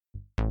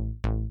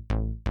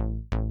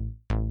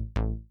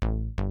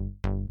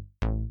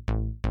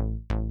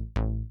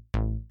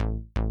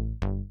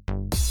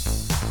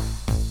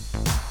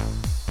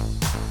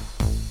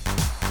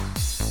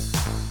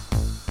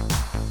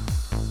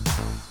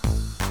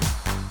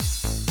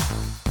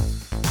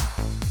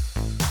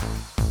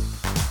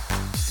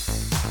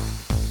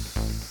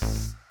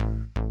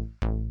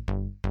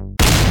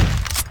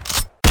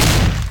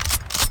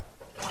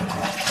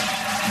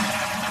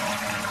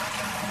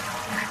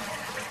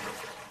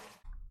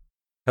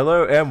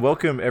Hello and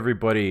welcome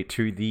everybody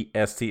to the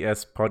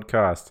STS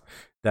Podcast.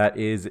 That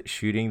is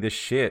shooting the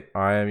shit.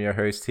 I am your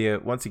host here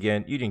once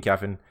again, Eugene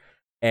Caffin,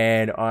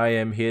 and I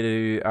am here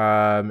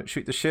to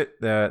shoot the shit.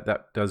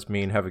 That does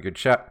mean have a good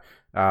chat.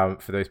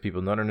 For those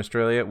people not in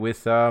Australia,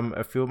 with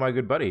a few of my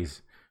good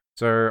buddies.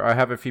 So I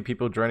have a few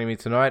people joining me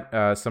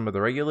tonight. Some of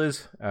the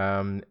regulars,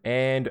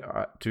 and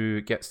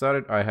to get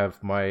started, I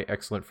have my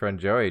excellent friend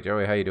Joey.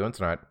 Joey, how you doing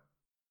tonight?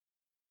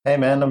 Hey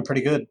man, I'm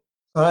pretty good.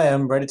 I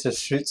am ready to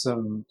shoot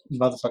some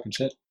motherfucking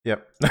shit.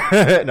 Yep.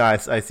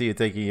 Nice. I see you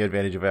taking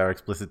advantage of our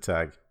explicit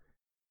tag.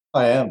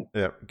 I am.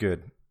 Yep.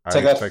 Good.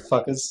 Take that,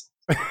 fuckers.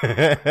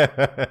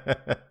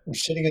 I'm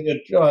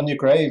shitting on your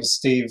grave,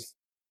 Steve.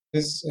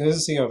 Who's the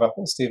CEO of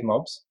Apple? Steve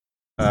Mobs?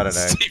 I don't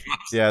know. Steve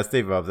Mobs. Yeah,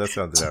 Steve Mobs. That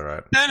sounds about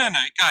right. No,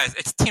 guys,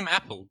 it's Tim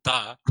Apple.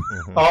 Duh.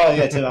 Mhm. Oh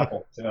yeah, Tim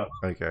Apple.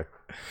 Okay.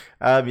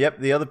 Yep.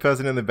 The other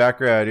person in the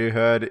background you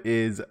heard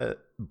is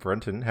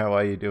Brenton. How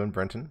are you doing,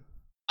 Brenton?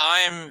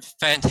 I'm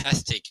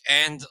fantastic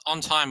and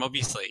on time,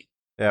 obviously.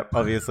 Yep.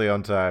 Obviously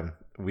on time.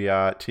 We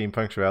are team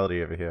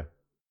punctuality over here.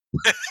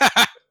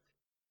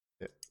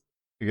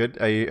 You good?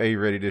 Are you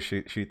ready to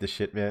shoot the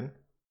shit, man?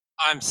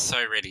 I'm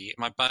so ready.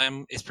 My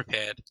bum is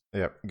prepared.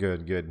 Yep.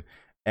 Good.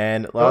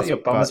 And Well, your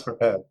bum is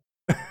prepared.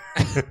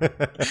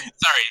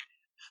 Sorry,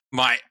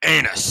 my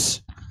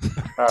anus.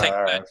 Take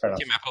that, fair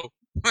Tim Apple.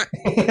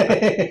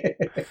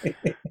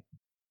 enough.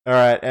 All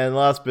right, and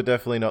last but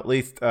definitely not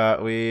least,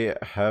 we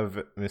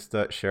have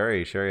Mr.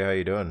 Sherry. Sherry, how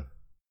you doing?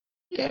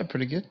 Yeah,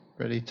 pretty good.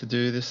 Ready to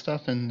do this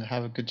stuff and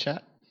have a good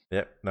chat.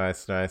 Yep,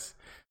 nice.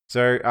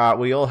 So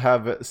we all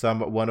have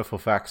some wonderful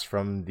facts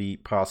from the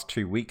past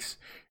 2 weeks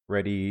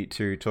ready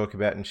to talk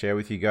about and share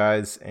with you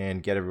guys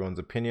and get everyone's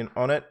opinion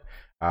on it.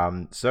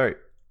 So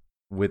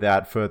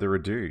without further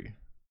ado,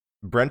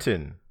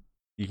 Brenton,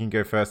 you can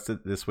go first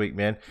this week,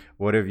 man.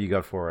 What have you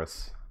got for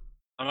us?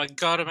 Oh my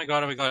god.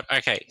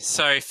 Okay,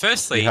 so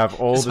firstly... We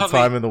have all the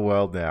time in the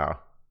world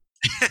now.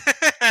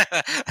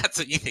 That's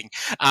what you think.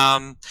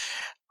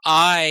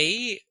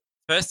 I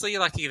firstly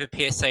like to give a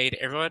PSA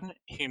to everyone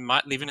who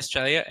might live in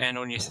Australia and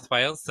or New South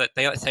Wales that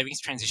daylight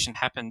savings transition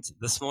happened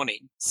this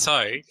morning.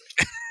 So if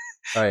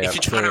you're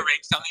trying to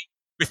arrange something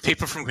with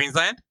people from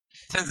Queensland,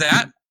 turns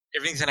out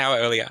everything's an hour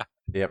earlier.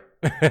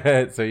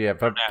 Yep. So yeah,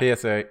 but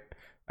PSA,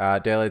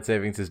 daylight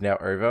savings is now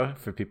over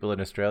for people in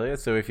Australia.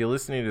 So if you're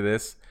listening to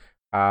this,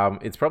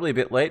 it's probably a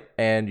bit late,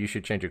 and you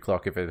should change your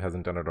clock if it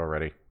hasn't done it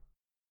already.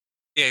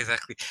 Yeah,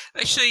 exactly.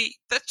 Actually,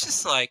 that's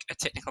just like a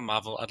technical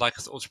marvel. I'd like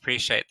us all to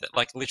appreciate that.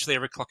 Like literally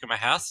every clock in my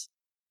house,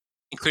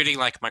 including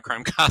like my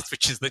Chromecast,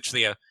 which is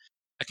literally a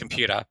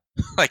computer,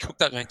 like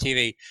hooked up to my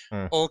TV,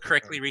 all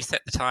correctly reset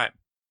the time.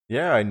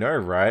 Yeah, I know,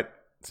 right?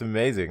 It's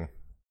amazing.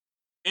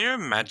 Can you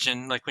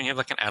imagine like when you have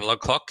like an analog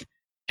clock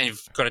and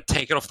you've got to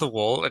take it off the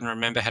wall and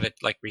remember how to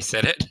like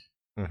reset it?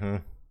 Mm-hmm.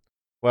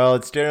 Well,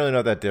 it's generally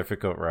not that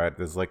difficult, right?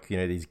 There's like,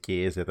 these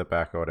gears at the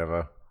back or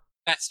whatever.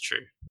 That's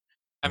true.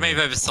 I may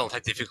have oversold how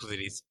difficult it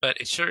is, but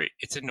it's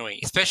annoying.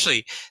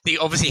 Especially that you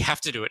obviously have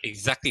to do it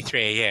exactly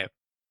 3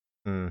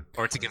 a.m.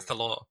 Or it's against the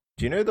law.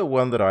 Do you know the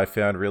one that I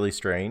found really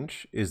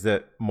strange is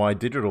that my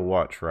digital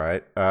watch,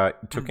 right,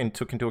 took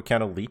into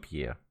account a leap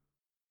year.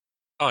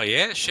 Oh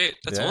yeah, shit,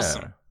 that's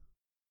awesome.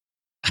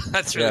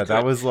 That's really cool.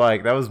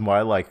 Good. That was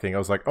my thing. I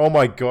was like, oh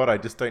my god, I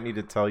just don't need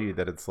to tell you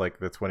that it's like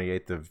the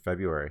 28th of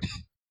February.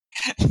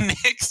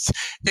 Next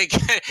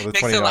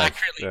they'll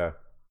accurately. Yeah.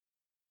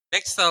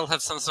 Next, they'll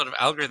have some sort of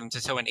algorithm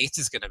to tell when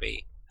Easter's going to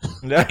be.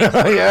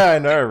 Yeah, I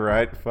know,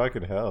 right?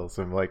 Fucking hell.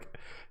 Some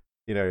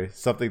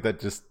something that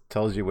just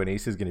tells you when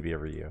Easter's going to be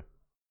every year.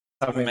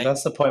 I mean,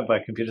 that's the point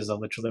where computers are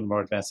literally more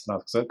advanced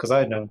enough, because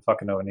I don't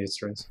fucking know when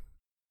Easter is.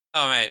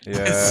 Oh, mate.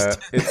 Yeah,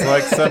 it's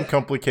like some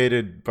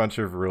complicated bunch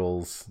of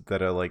rules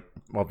that are like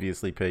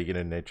obviously pagan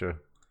in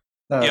nature.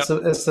 No, it's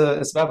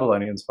the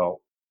Babylonians'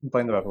 fault.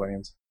 Blame the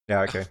Babylonians.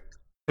 Yeah, okay.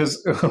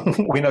 Because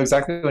we know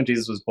exactly when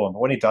Jesus was born, but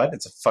when he died,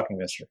 it's a fucking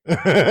mystery.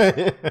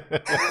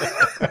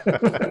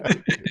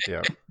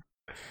 Yeah.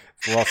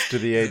 It's lost to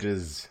the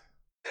ages.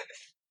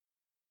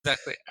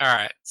 Exactly. All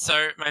right.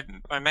 So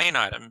my main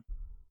item,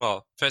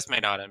 first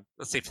main item,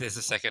 let's see if there's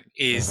a second,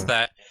 is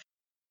that...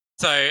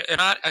 So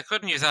I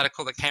got a news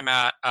article that came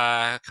out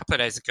a couple of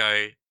days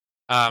ago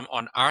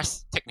on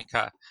Ars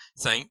Technica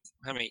saying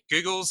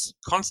Google's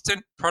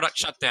constant product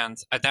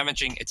shutdowns are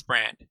damaging its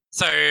brand.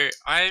 So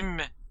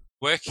I'm...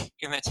 work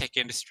in the tech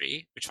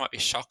industry, which might be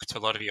a shock to a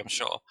lot of you, I'm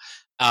sure.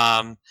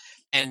 And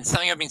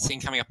something I've been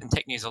seeing coming up in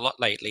tech news a lot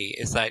lately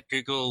is that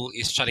Google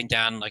is shutting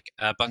down like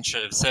a bunch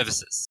of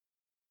services.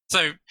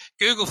 So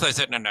Google, for those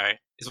that don't know,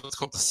 is what's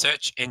called the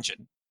search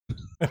engine.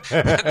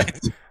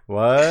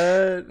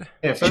 What?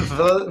 Yeah, for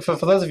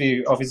those of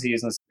you obviously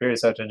using the superior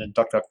search engine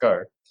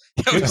DuckDuckGo,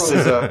 Google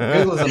is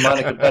a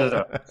minor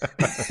competitor.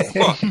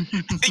 What?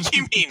 I think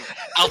you mean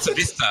Alta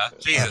Vista.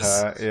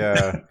 Jesus.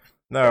 Yeah.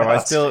 No,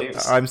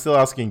 I'm still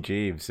asking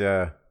Jeeves,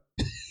 yeah.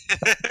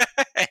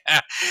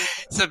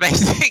 So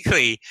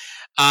basically,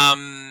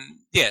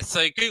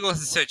 so Google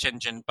has a search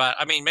engine, but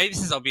I mean, maybe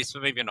this is obvious,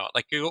 but maybe not.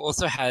 Like Google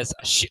also has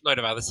a shitload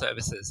of other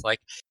services. Like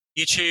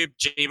YouTube,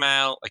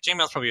 Gmail, like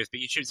Gmail's probably yours, but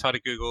YouTube's part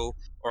of Google,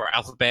 or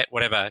Alphabet,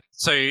 whatever.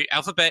 So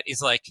Alphabet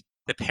is like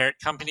the parent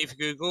company for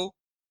Google.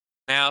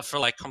 Now, for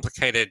like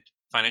complicated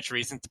financial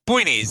reasons, the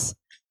point is,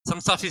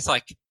 some stuff is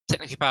like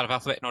technically part of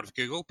Alphabet, not of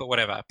Google, but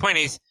whatever. Point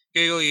is,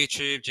 Google,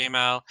 YouTube,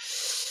 Gmail,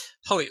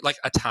 like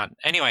a ton.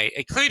 Anyway,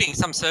 including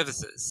some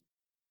services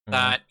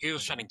that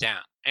Google's shutting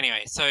down.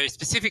 Anyway, so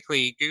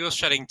specifically, Google's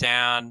shutting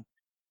down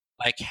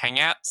like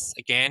Hangouts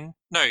again.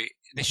 No,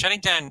 they're shutting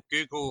down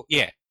Google.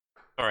 Yeah,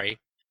 sorry.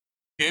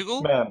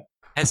 Google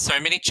has so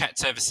many chat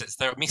services.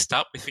 They're mixed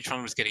up with which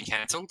one was getting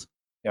cancelled.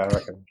 Yeah, I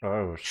reckon.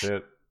 Oh,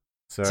 shit.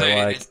 So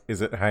like,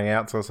 is it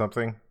Hangouts or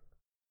something?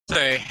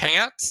 So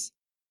Hangouts,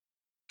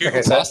 Google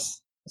Okay,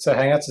 Plus. So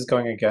Hangouts is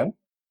going again?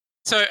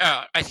 So,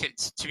 okay,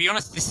 to be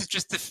honest, this is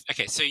just the...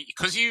 Okay, so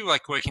because you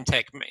like work in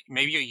tech,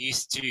 maybe you're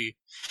used to...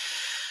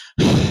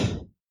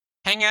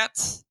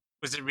 Hangouts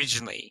was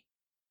originally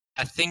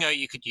a thing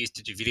you could use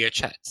to do video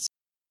chats,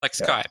 like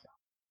Skype,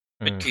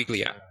 but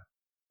googlier.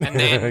 And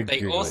then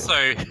they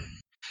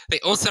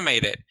also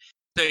made it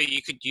so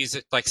you could use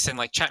it, like send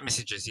like chat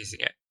messages using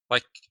it,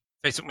 like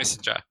Facebook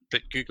Messenger,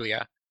 but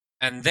googlier.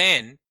 And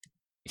then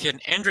if you had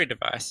an Android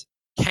device,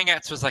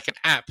 Hangouts was like an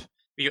app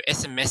where your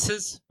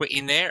SMSs were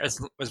in there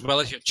as well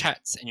as your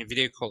chats and your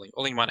video calling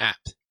all in one app.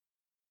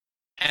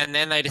 And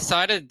then they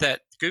decided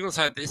that Google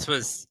decided this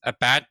was a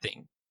bad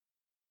thing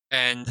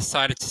and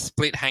decided to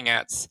split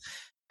Hangouts.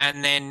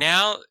 And then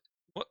now,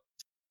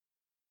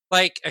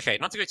 okay,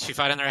 not to go too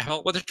far down the rabbit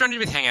hole, what they're trying to do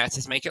with Hangouts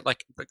is make it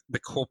like the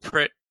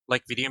corporate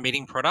like video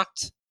meeting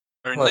product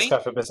only. Well,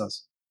 Skype for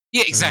Business.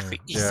 Yeah,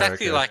 exactly.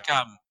 Exactly okay. like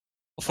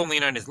formerly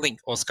known as Link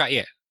or Skype,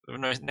 yeah,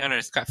 now known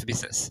as Skype for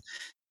Business.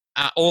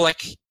 Or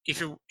like if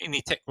you're in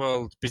the tech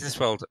world, business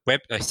world,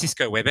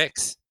 Cisco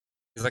WebEx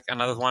is like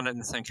another one in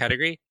the same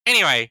category.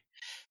 Anyway,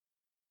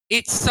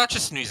 it's such a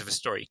snooze of a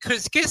story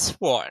because guess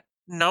what?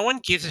 No one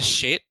gives a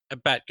shit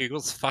about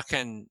Google's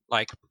fucking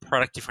like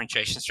product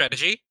differentiation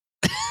strategy,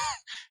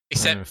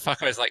 except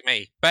fuckos like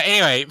me. But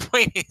anyway,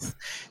 point is,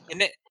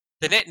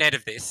 the net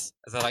of this,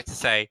 as I like to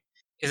say,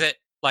 is that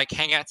like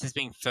Hangouts is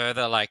being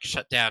further like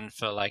shut down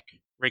for like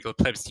regular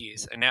plebs to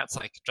use, and now it's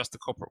like just the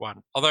corporate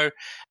one. Although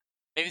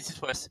maybe this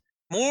is worse.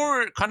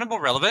 More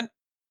relevant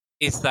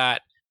is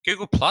that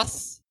Google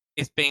Plus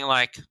is being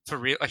like for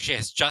real. Actually,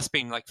 has just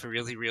been like for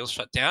real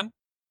shut down.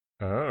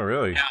 Oh,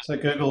 really? Now, So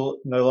Google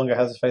no longer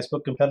has a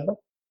Facebook competitor?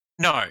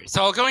 No.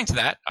 So I'll go into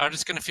that. I'm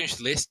just going to finish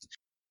the list.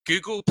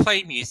 Google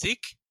Play Music,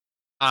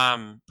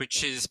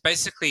 which is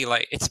basically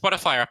like it's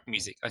Spotify or Apple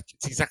Music. Like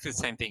it's exactly the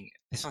same thing.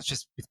 This one's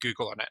just with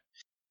Google on it,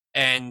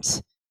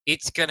 and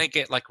it's going to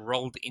get like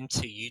rolled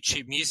into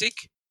YouTube Music,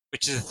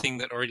 which is a thing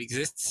that already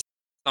exists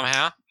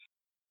somehow.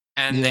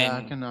 And then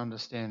I can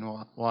understand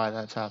why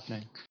that's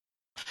happening.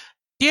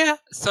 Yeah,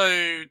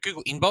 so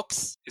Google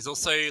Inbox is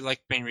also like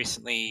been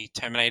recently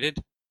terminated.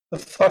 The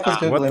fuck is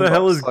Google What the Inbox?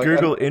 hell is Like,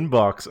 Google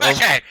Inbox?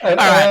 Okay, all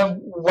right.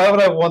 Why would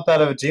I want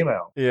that over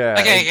Gmail? Yeah.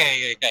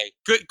 Okay.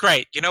 Good,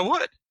 great. You know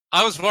what?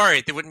 I was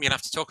worried there wouldn't be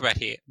enough to talk about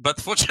here, but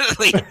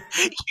fortunately,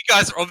 you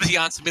guys are obviously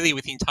unfamiliar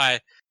with the entire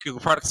Google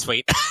product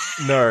suite.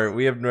 No,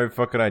 we have no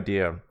fucking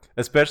idea.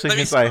 Especially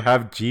since I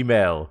have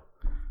Gmail.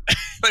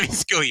 Let me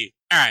school you.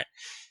 All right.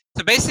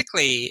 So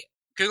basically,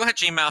 Google had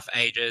Gmail for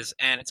ages,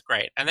 and it's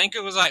great. And then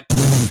Google's like,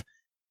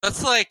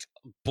 that's like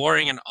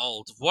boring and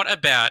old. What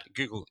about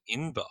Google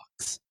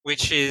Inbox,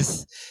 which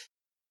is,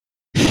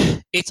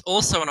 it's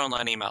also an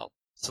online email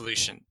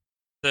solution.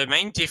 The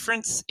main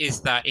difference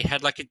is that it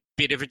had like a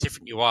bit of a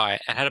different UI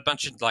and had a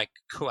bunch of like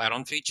cool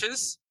add-on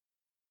features.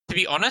 To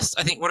be honest,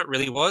 I think what it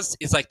really was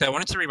is like they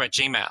wanted to rewrite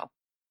Gmail,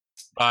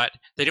 but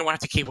they didn't want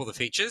to keep all the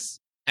features,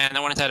 and they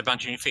wanted to add a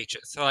bunch of new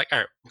features. So like,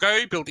 oh,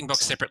 go build Inbox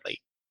separately,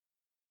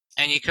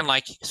 and you can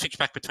like switch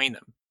back between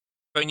them.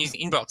 But when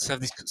using Inbox,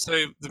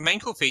 so the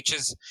main cool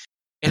features,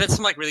 it had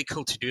some like really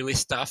cool to-do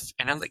list stuff,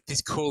 and had like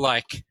this cool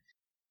like,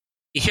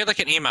 if you had like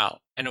an email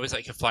and it was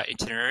like a flight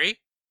itinerary,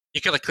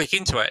 you could like click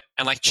into it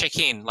and like check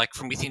in like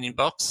from within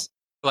Inbox,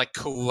 like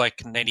cool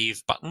like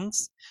native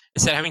buttons,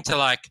 instead of having to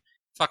like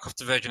fuck off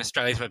to Virgin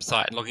Australia's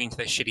website and log into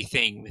their shitty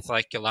thing with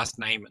like your last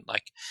name and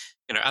like,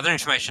 you know, other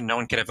information no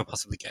one could ever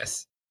possibly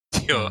guess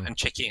and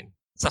check in.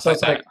 Stuff So like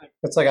that.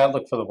 It's like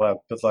Outlook for the web,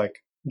 but like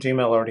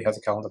Gmail already has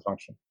a calendar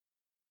function.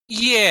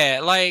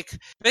 Yeah, like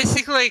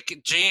basically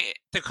like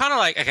they're kind of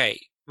like, okay,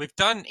 we've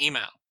done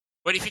email,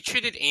 but if you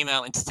treated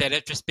email instead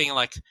of just being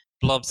like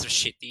blobs of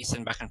shit that you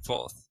send back and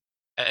forth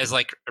as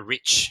like a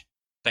rich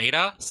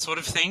data sort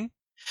of thing,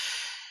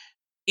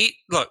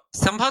 look,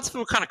 some parts of it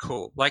were kind of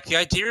cool. Like the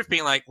idea of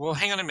being like, well,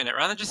 hang on a minute,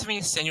 rather than just having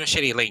to send you a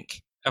shitty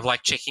link of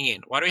like checking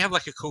in, why do we have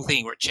like a cool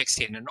thing where it checks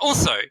in? And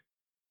also,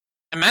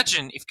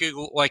 imagine if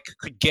Google like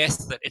could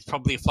guess that it's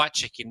probably a flight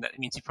check-in, that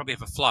means you probably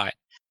have a flight,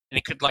 and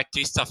it could like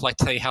do stuff like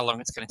tell you how long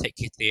it's going to take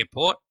you to the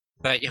airport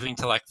without you having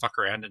to like fuck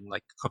around and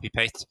like copy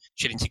paste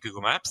shit into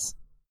Google Maps.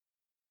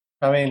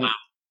 I mean,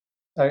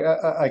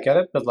 I get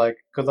it, but like,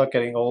 good luck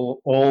getting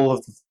all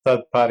of the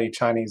third-party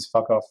Chinese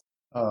fuck off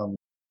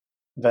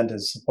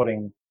vendors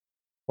supporting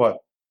what?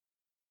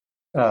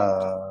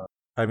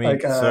 I I mean,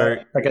 so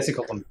I guess you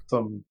call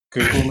them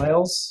Google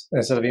Mails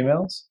instead of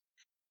emails.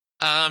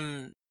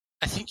 I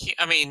think.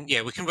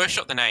 We can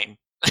workshop the name.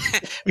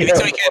 We need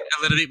to make it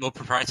a little bit more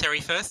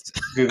proprietary first.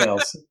 Google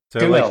Mails. so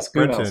Google like Mails.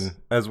 Google Brenton Mails.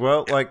 as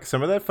well. Like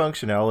some of that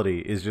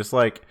functionality is just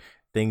like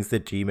things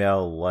that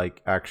Gmail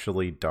like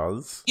actually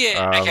does.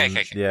 Yeah.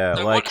 Okay. Yeah,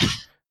 So like. what-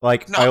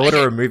 Like, No, I order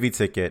okay. a movie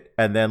ticket,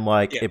 and then,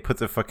 like, Yeah. it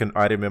puts a fucking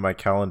item in my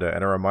calendar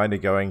and a reminder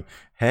going,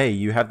 hey,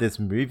 you have this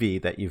movie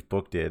that you've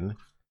booked in,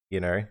 you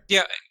know?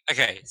 Yeah.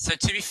 Okay. So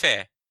to be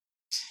fair,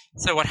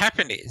 so what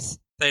happened is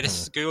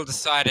Google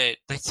decided.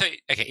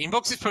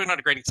 Inbox is probably not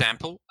a great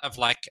example of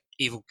like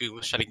evil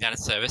Google shutting down a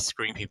service,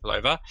 screwing people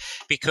over,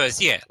 because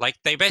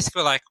they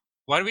basically were like,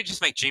 why don't we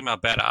just make Gmail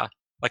better?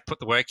 Like, put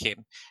the work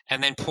in,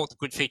 and then port the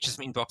good features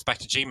from Inbox back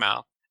to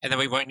Gmail, and then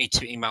we won't need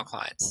 2 email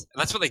clients. And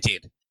that's what they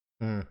did.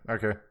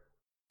 Okay.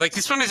 Like,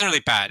 this one isn't really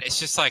bad. It's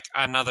just like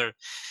another.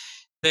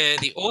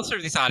 The author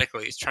of this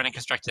article is trying to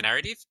construct a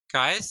narrative,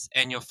 guys,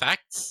 and your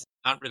facts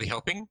aren't really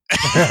helping.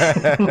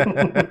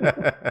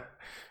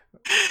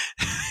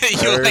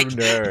 You're like,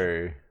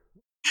 no.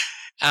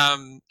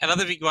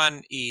 Another big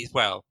one is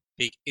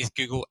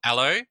Google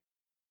Allo.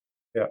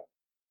 Yeah.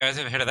 Guys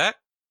ever heard of that?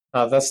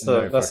 That's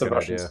the fucking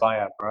Russian idea. spy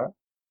app, right?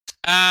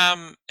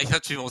 I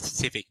have to be more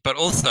specific, but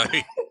also,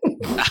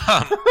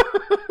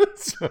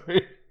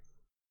 Sorry.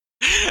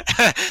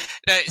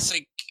 no, so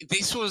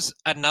this was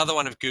another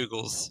one of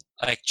Google's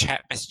like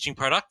chat messaging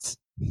products.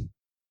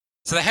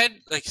 So they've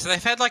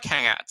had like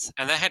Hangouts,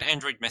 and they had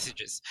Android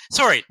messages.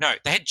 Sorry, no,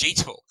 they had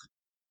Gtalk.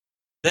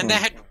 Then they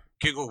had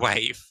Google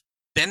Wave.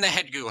 Then they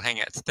had Google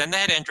Hangouts. Then they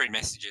had Android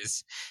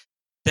messages.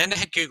 Then they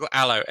had Google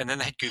Allo, and then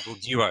they had Google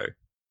Duo.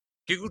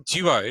 Google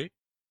Duo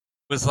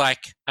was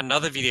like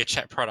another video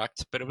chat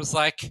product, but it was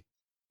like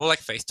more like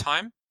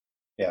FaceTime.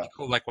 Yeah. You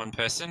call like one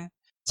person.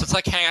 So it's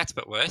like Hangouts,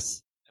 but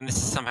worse. And this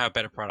is somehow a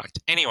better product.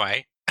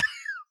 Anyway,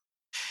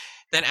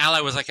 then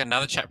Allo was like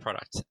another chat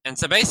product. And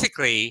so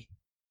basically,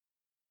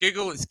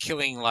 Google is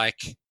killing like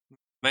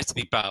most of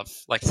the above,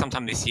 like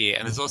sometime this year.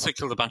 And there's also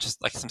killed a bunch of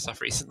like some stuff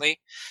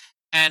recently.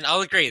 And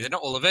I'll agree that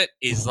not all of it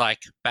is like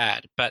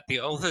bad, but the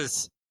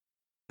author's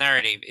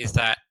narrative is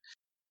that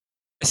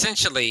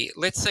essentially,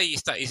 let's say you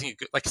start using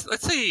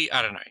let's say,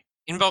 I don't know,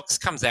 Inbox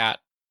comes out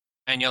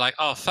and you're like,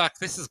 oh fuck,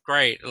 this is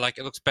great. Like,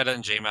 it looks better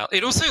than Gmail.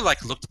 It also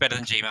like looked better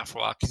than Gmail for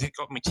a while because it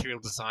got material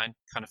design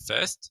kind of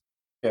first.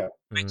 Yeah.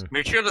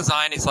 Material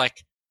design is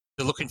like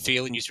the look and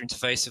feel and user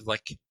interface of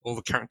like all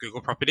the current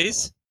Google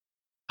properties.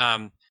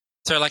 So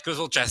like it was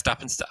all jazzed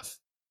up and stuff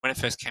when it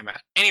first came out.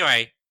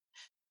 Anyway,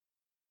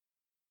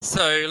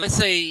 so let's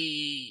say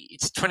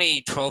it's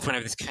 2012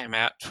 whenever this came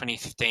out,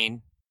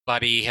 2015.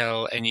 Bloody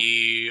hell, and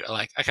you are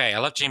like, okay, I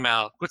love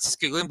Gmail. What's this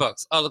Google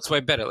Inbox? Oh, it looks way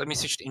better. Let me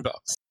switch to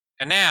Inbox.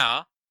 And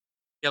now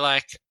you're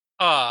like,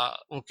 oh,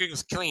 well,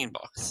 Google's killing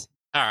Inbox.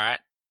 All right,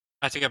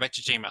 I have to go back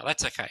to Gmail.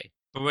 That's okay.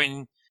 But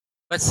when,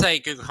 let's say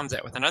Google comes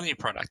out with another new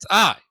product,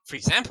 for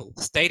example,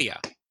 Stadia.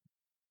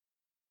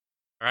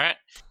 All right,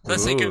 so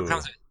let's say Google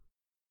comes out.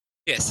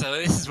 Yeah, so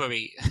this is where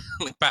we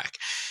link back.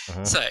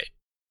 Uh-huh. So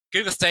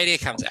Google Stadia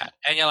comes out,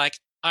 and you're like,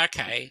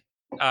 okay,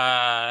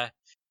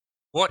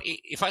 what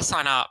if I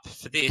sign up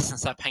for this and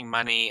start paying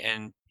money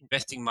and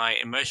investing my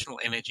emotional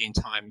energy and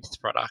time into this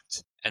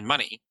product and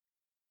money?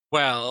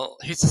 Well,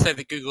 who's to say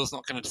that Google's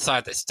not going to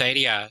decide that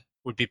Stadia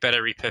would be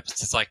better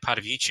repurposed as like part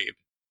of YouTube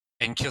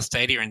and kill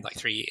Stadia in like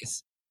 3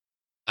 years?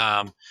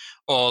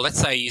 Or let's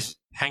say use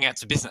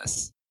Hangouts for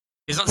business.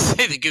 Who's not to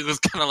say that Google's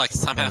going to like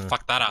somehow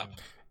fuck that up?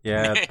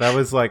 Yeah, that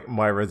was like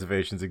my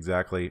reservations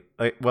exactly.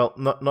 Like, well,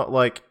 not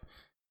like,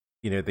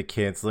 you know, the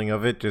canceling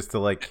of it, just the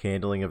like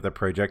handling of the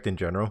project in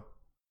general.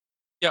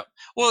 Yep.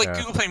 Well, like Yeah.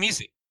 Google Play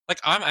Music. Like,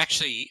 I'm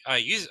actually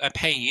a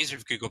paying user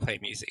of Google Play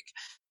Music,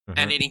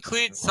 and it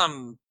includes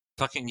some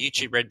fucking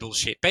YouTube Red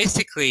bullshit.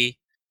 Basically,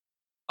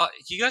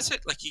 you guys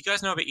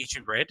know about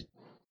YouTube Red?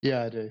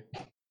 Yeah, I do.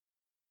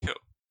 Cool.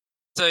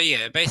 So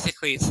yeah,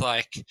 basically, it's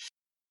like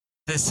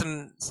there's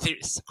some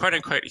quote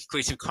unquote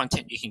exclusive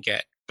content you can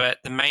get, but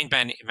the main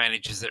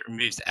advantage is that it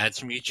removes ads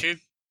from YouTube,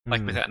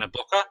 like without a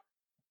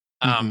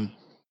blocker.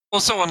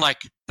 Also on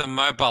like the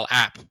mobile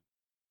app,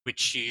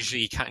 which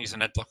usually you can't use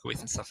an ad blocker with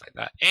and stuff like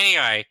that.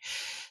 Anyway,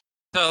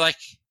 so like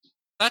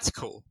that's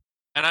cool.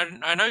 And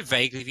I know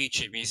vaguely of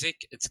YouTube Music.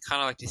 It's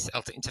kind of like this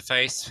alter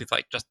interface with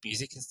like just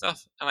music and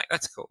stuff, and like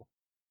that's cool.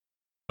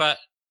 But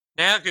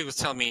now Google's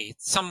telling me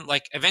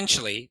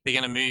eventually they're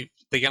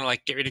gonna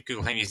like get rid of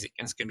Google Play Music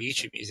and it's gonna be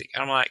YouTube Music.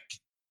 And I'm like,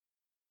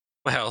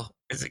 well,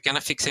 is it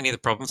gonna fix any of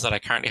the problems that I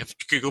currently have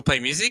with Google Play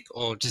Music,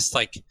 or just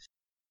like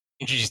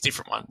introduce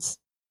different ones?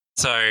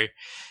 So,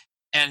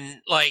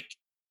 and like,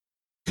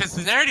 because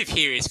the narrative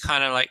here is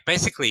kind of like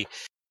basically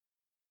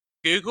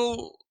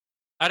Google.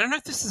 I don't know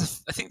if this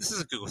is. I think this is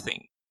a Google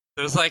thing.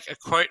 There was like a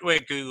quote where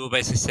Google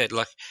basically said,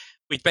 like,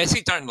 we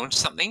basically don't launch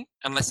something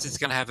unless it's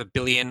going to have 1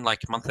 billion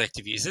like monthly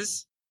active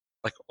users,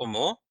 like or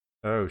more,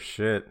 Oh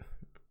shit.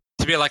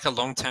 to be like a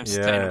long-term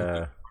sustainable.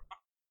 Yeah.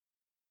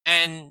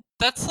 And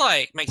that's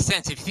like makes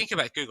sense if you think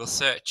about Google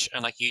search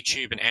and like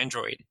YouTube and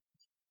Android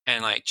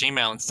and like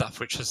Gmail and stuff,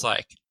 which was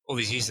like all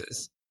these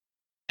users.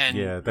 And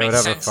Yeah, they would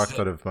makes have a sense fuck that-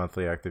 ton of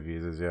monthly active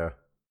users, yeah.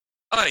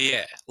 Oh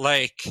yeah,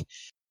 like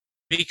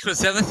because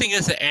the other thing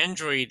is that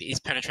Android is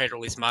penetrated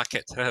all these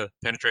markets.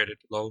 Penetrated,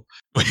 lol.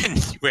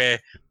 Where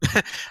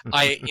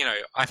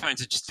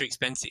iPhones are just too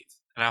expensive,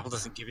 and Apple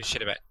doesn't give a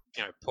shit about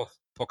poor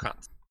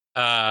cunts.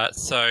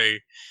 So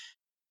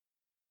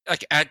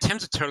like in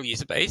terms of total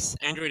user base,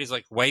 Android is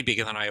like way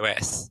bigger than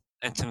iOS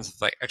in terms of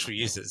like actual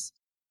users.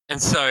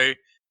 And so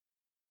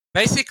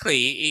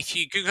basically, if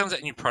Google comes out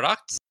with a new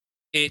product,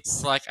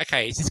 it's like,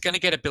 okay, is this going to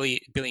get a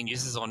billion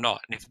users or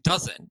not? And if it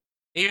doesn't,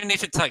 even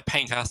if it's like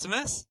paying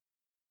customers,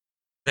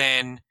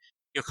 then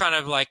you're kind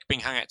of like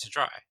being hung out to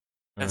dry.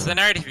 And so the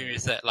narrative here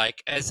is that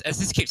like as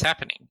this keeps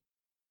happening,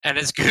 and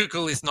as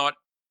Google is not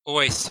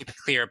always super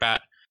clear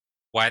about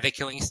why they're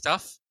killing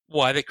stuff,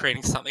 why they're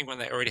creating something when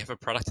they already have a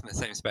product in the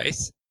same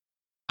space,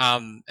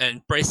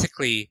 and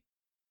basically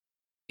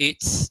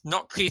it's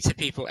not clear to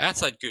people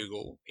outside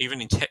Google,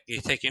 even in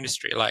the tech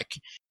industry, like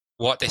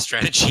what their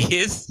strategy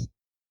is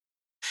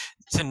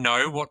to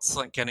know what's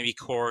like going to be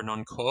core or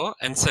non-core.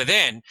 And so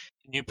then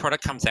a new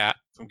product comes out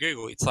from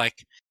Google. It's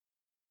like,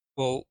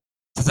 well,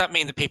 does that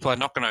mean that people are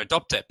not going to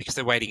adopt it because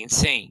they're waiting and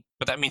seeing?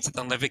 But that means that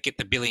they'll never get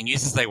the billion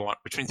users they want,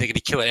 which means they're going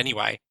to kill it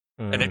anyway.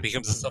 And it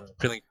becomes a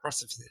self-fulfilling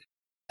prophecy.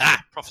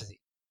 Prophecy.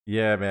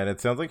 Yeah, man,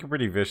 it sounds like a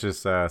pretty vicious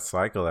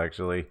cycle,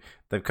 actually.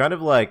 They've kind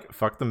of like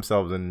fucked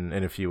themselves in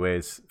a few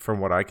ways, from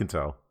what I can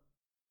tell.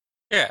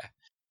 Yeah.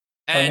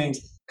 And I mean,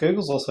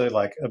 Google's also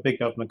like a big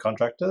government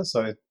contractor,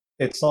 so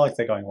it's not like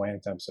they're going away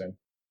anytime soon.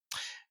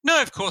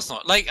 no, of course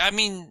not. Like, I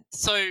mean,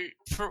 so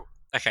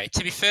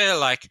to be fair,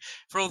 like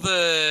for all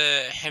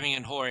the hemming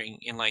and hawing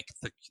in like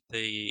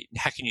the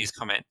Hacker News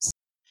comments,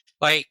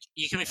 like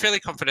you can be fairly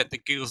confident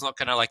that Google's not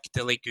going to like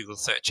delete Google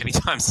search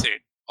anytime soon,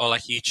 or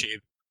like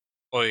YouTube,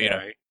 or you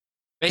know,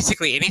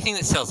 basically anything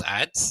that sells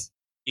ads,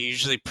 you're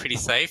usually pretty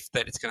safe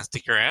that it's going to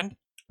stick around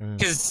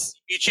because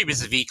YouTube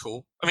is a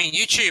vehicle. I mean,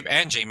 YouTube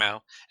and Gmail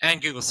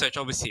and Google search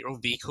obviously are all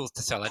vehicles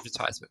to sell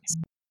advertisements,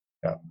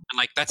 and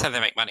like that's how they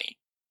make money.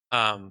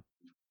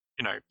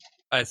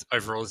 As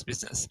overall as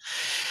business.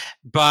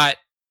 But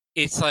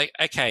it's like,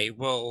 okay,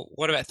 well,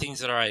 what about things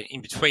that are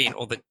in between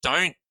or that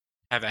don't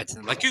have ads in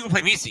them? Like Google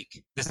Play Music,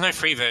 there's no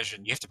free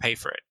version. You have to pay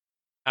for it.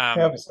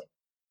 Obviously.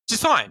 Which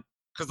is fine,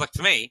 because like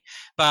for me,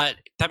 but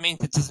that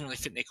means it doesn't really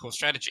fit in their core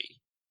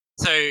strategy.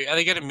 So are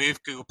they going to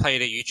move Google Play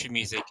to YouTube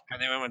Music?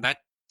 And then when that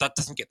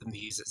doesn't get them the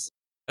users,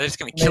 they're just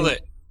going to kill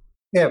it.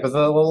 Yeah, but the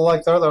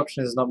other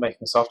option is not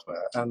making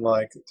software. And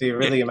like, do you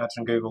really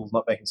imagine Google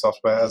not making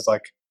software as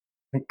like,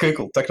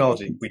 Google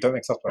technology? We don't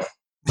make software.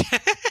 No,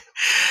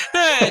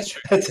 it's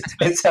true.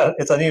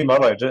 It's a new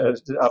motto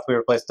after we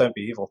replace "Don't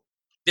be evil."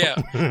 Yeah.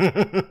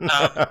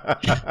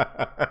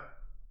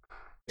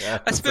 Yeah,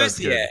 I suppose, sounds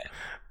good.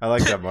 I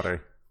like that motto.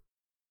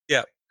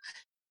 Yeah.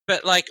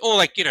 But like, or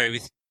like, you know,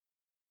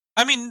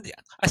 I mean,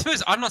 I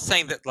suppose I'm not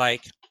saying that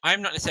like,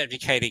 I'm not necessarily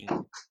advocating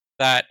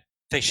that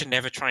they should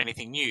never try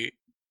anything new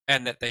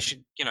and that they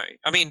should, you know,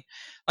 I mean,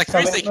 like, for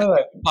instance,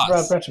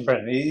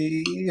 Brendan,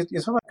 you're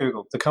talking about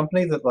Google, the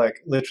company that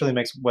like literally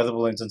makes weather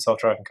balloons and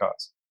self-driving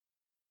cars.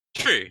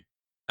 True.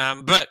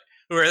 But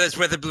where are those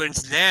weather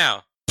balloons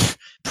now?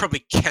 Probably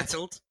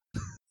cancelled.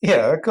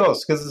 Yeah, of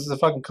course, because it's a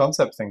fucking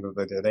concept thing that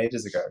they did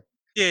ages ago.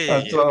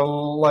 Yeah.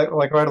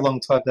 Like right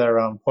alongside their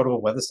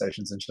portable weather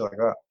stations and shit like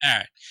that. All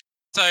right.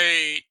 So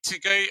to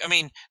go, I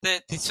mean,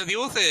 the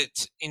author,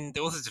 in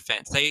the author's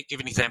defense, they give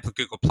an example of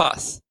Google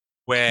Plus,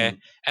 where,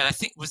 and I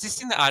think, was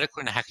this in the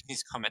article in the Hacker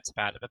News comments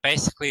about it? But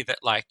basically, that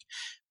like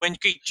when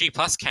G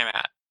Plus came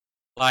out,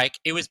 like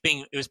it was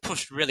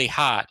pushed really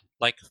hard,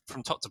 like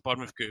from top to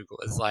bottom of Google,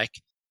 as like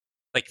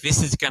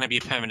this is going to be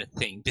a permanent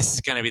thing. This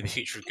is going to be the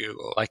future of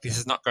Google. Like this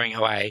is not going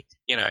away.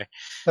 You know.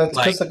 That's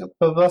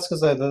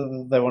because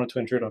they wanted to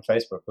intrude on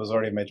Facebook. It was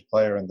already a major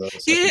player in the.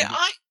 Yeah,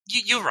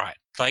 you're right.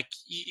 Like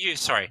you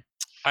sorry.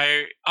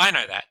 I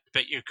know that,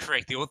 but you're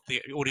correct. The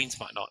audience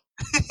might not.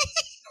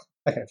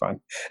 Okay, fine.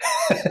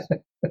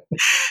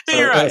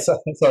 You're right.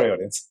 Sorry,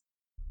 audience.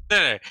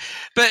 No,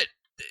 but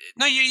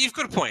no, you've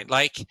got a point.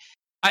 Like,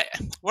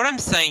 what I'm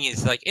saying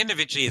is, like,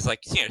 individually is like,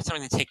 you know,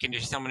 someone in the tech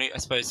industry, someone who I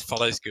suppose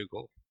follows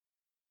Google.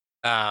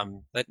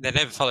 They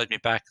never followed me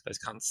back, those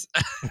cunts.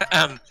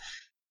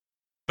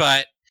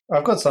 But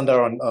I've got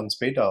Sundar on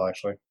speed dial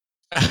actually.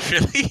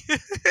 Really?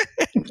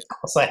 Of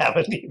course, I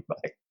haven't.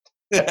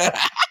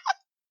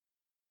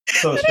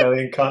 Some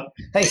Australian cunt.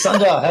 Hey,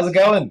 Sundar, how's it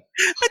going?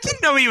 I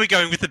didn't know where you were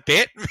going with the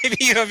bit. Maybe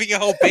you're having a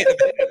whole bit.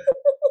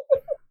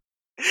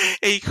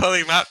 Are you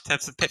calling him up to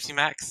have some Pepsi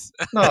Max?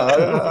 No,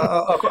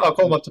 I'll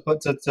call him up to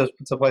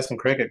play some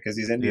cricket because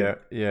he's Indian.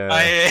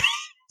 Yeah.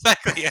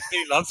 Exactly. Yeah,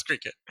 he loves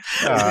cricket.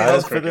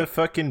 That's for the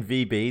fucking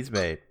VBs,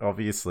 mate.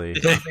 Obviously.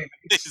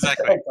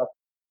 Exactly.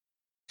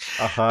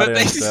 A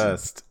hard-earned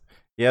thirst.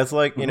 Yeah, it's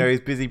like, you know,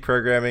 he's busy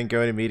programming,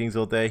 going to meetings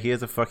all day. He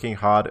has a fucking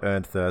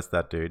hard-earned thirst,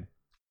 that dude.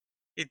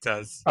 It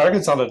does. I reckon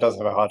Sundar does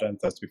have a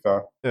hard-earned thirst, to be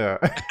fair. Yeah.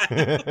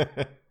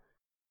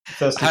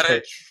 Thirsty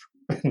for...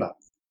 No.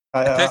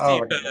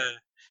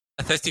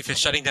 Thirsty for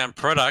shutting down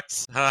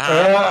products.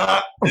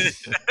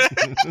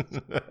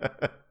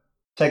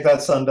 Take that,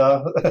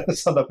 Sundar.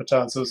 Sundar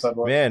Pichai and Suicide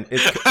Watch. Man,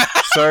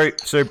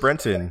 so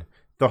Brenton,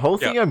 the whole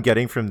thing I'm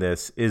getting from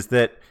this is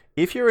that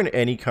if you're in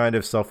any kind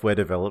of software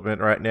development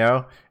right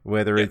now,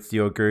 whether it's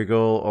your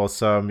Google or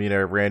some,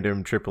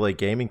 random AAA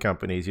gaming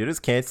companies, you're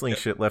just canceling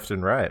shit left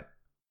and right.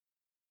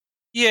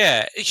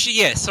 Yeah,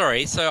 actually,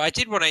 sorry. So I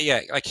did want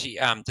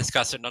to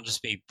discuss it, not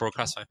just me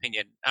broadcast my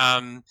opinion.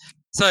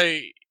 So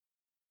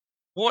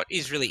what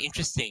is really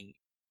interesting,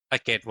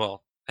 again,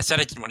 well, I said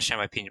I didn't want to share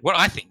my opinion. What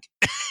I think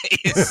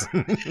is,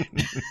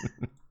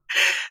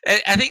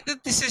 I think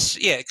that this is,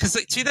 because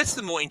that's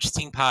the more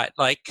interesting part.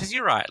 Because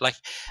you're right.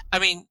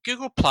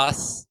 Google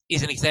Plus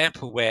is an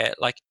example where,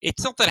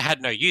 it's not that it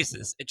had no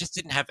users; it just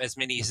didn't have as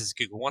many users as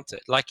Google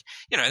wanted.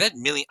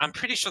 I'm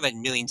pretty sure they had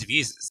millions of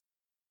users,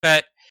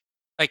 but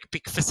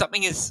for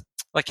something is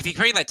if you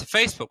create that to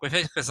Facebook, where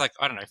Facebook is I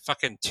don't know,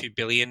 fucking 2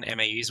 billion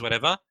MAUs,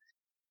 whatever.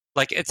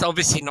 It's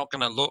obviously not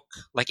going to look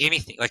like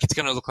anything. It's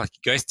going to look like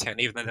a ghost town,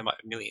 even though there might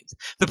be millions.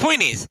 The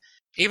point is,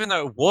 even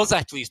though it was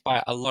actually used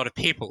by a lot of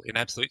people in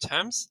absolute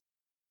terms,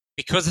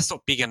 because it's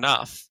not big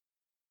enough,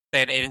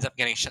 then it ends up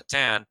getting shut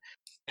down.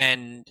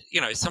 And,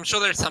 so I'm sure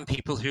there are some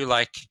people who,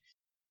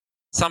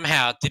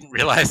 somehow didn't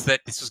realize that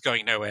this was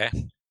going nowhere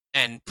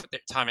and put their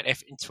time and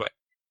effort into it.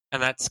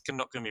 And that's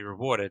not going to be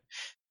rewarded.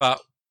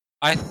 But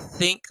I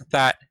think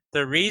that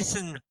the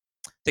reason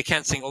they're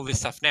canceling all this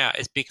stuff now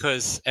is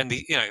because, and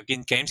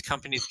again, games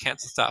companies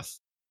cancel stuff.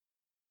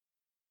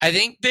 I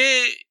think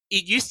it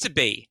used to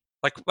be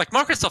like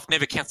Microsoft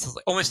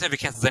almost never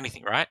cancels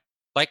anything, right?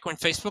 When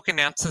Facebook when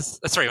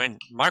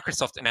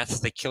Microsoft announces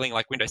they're killing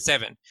Windows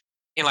 7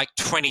 in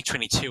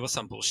 2022 or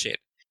some bullshit,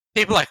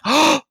 people are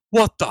oh,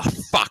 what the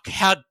fuck?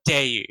 How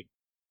dare you?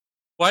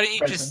 Why don't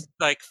you just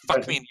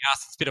fuck me in the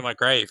ass and spit on my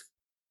grave?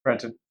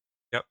 Brenton.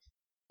 Yep.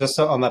 Just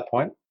on that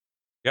point.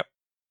 Yep.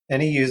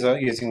 Any user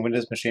using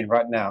Windows machine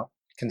right now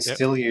can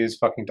still use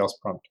fucking DOS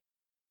prompt.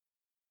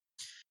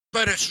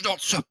 But it's not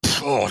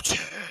supported.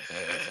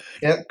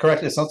 Yeah,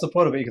 correct. It's not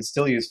supported, but you can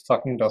still use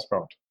fucking DOS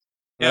prompt.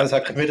 That's how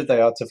committed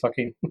they are to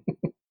fucking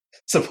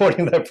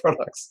supporting their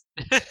products.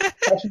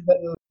 Actually,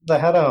 they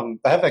have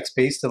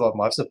XP still on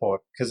life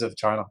support because of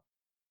China.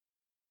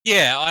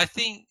 Yeah, I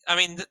think.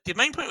 The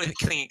main point with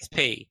killing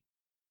XP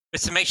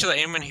was to make sure that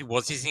anyone who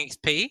was using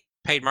XP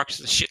paid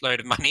Microsoft a shitload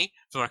of money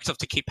for Microsoft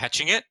to keep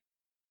patching it.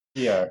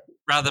 Yeah.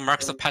 Rather than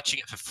Microsoft patching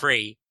it for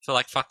free for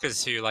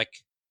fuckers who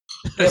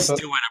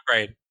still won't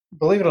upgrade.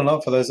 Believe it or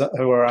not, for those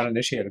who are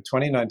uninitiated,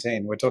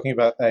 2019, we're talking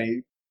about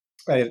an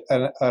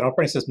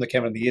operating system that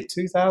came in the year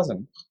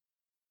 2000.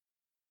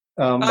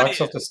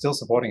 Microsoft is still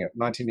supporting it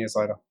 19 years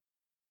later.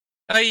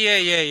 Oh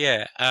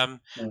yeah.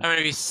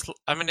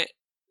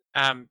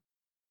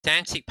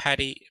 Dantic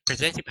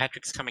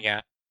Patrick's coming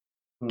out.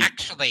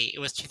 Actually, it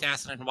was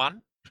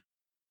 2001.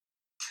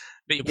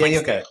 But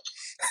okay.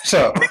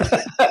 Sure.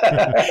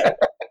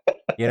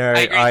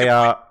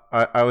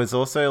 I was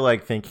also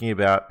thinking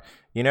about,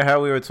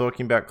 how we were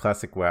talking about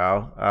Classic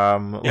WoW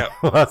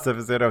last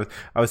episode.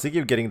 I was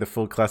thinking of getting the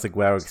full Classic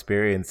WoW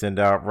experience and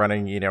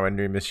running a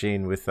new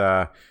machine with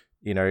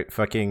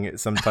fucking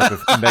some type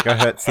of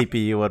megahertz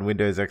CPU on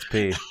Windows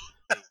XP.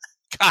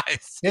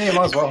 Guys, yeah, you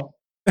might as well.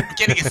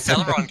 Getting a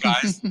Celeron,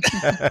 guys.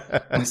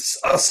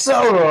 A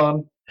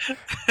Celeron.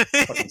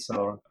 Fucking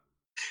Celeron.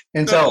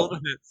 Intel.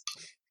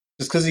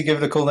 Just because you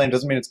give it a cool name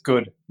doesn't mean it's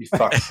good. You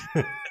fuck.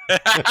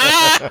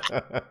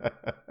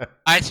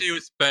 I too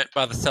was burnt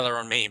by the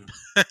Celeron meme.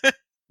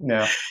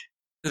 Yeah.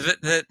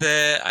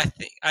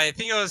 I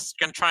think I was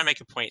going to try and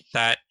make a point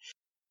that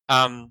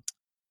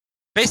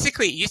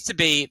basically it used to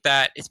be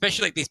that,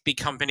 especially these big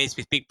companies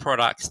with big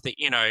products, that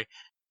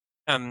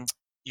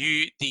the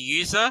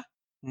user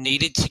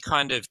needed to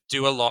kind of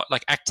do a lot,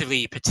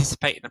 actively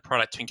participate in the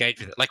product to engage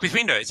with it. With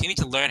Windows, you need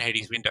to learn how to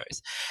use Windows.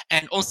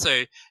 And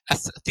also,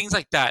 things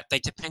like that, they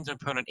depend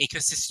upon an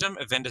ecosystem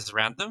of vendors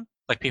around them,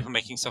 people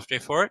making software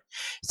for it.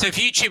 So if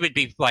YouTube would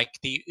be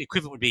the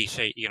equivalent would be,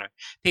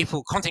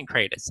 people, content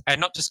creators,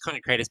 and not just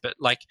content creators, but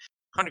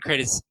content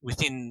creators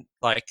within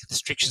the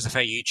strictures of how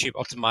YouTube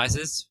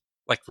optimizes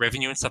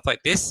revenue and stuff like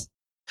this.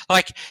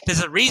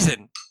 There's a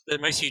reason that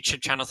most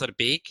YouTube channels that are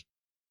big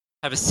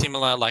have a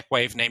similar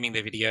way of naming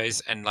their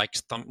videos and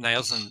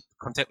thumbnails and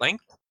content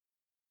length.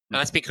 And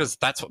that's because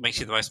that's what makes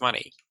you the most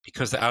money,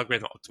 because the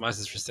algorithm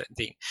optimizes for a certain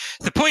thing.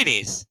 The point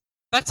is,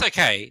 that's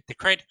okay. The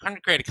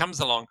content creator comes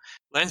along,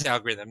 learns the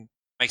algorithm,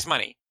 makes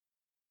money.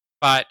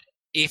 But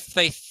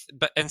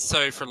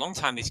so for a long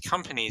time, these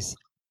companies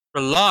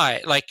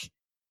rely,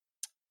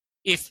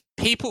 if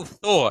people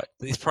thought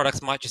that these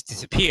products might just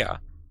disappear,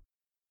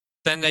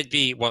 then they'd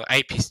be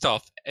pissed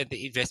off at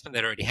the investment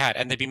they'd already had,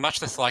 and they'd be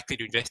much less likely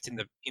to invest in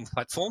the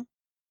platform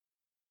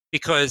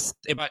because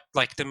they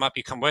might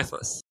become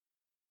worthless.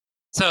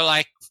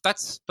 So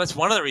that's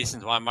one of the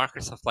reasons why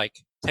Microsoft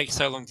takes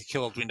so long to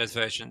kill old Windows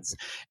versions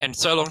and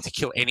so long to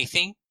kill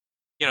anything,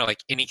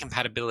 any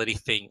compatibility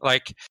thing.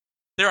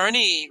 They're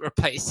only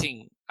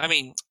replacing.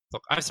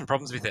 Look, I have some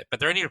problems with it, but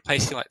they're only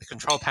replacing the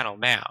control panel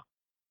now,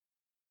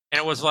 and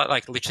it was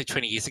literally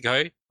 20 years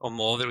ago or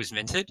more that it was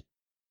invented.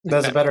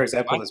 There's a better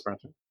example of this,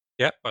 Brenton.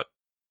 Yeah, but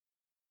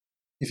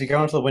if you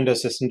go into the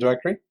Windows system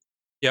directory,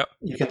 Yep.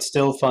 you can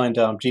still find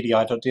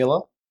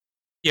GDI.dll.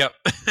 Yep.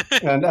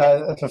 And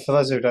for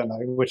those who don't know,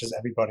 which is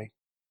everybody,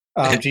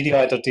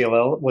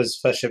 GDI.dll was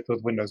first shipped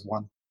with Windows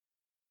 1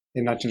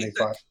 in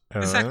 1985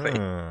 Exactly.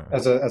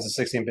 as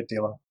a 16-bit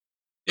dealer.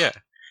 Yeah.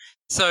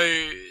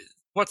 So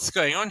what's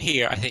going on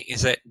here, I think,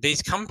 is that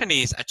these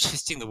companies are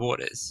testing the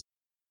waters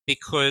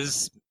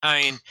because,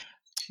 I mean,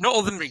 not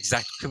all of them are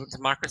exactly equivalent to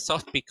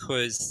Microsoft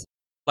because,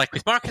 like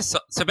with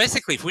Microsoft, so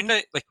basically, if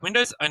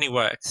Windows only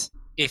works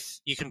if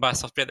you can buy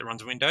software that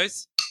runs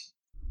Windows.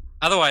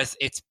 Otherwise,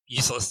 it's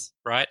useless,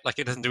 right? Like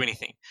it doesn't do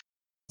anything.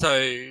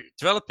 So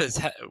developers,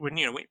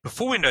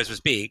 before Windows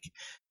was big,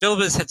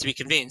 developers had to be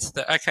convinced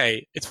that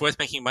okay, it's worth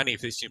making money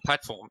for this new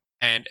platform,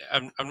 and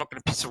I'm not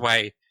going to piss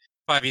away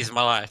 5 years of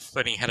my life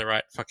learning how to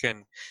write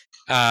fucking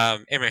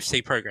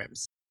MFC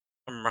programs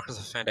from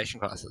Microsoft Foundation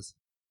classes.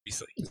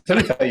 Obviously, To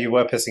be fair, you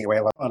were pissing away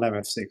on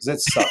MFC because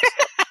it sucks.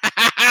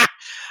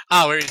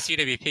 Whereas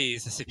UWP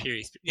is the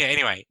superior. Yeah.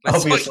 Anyway,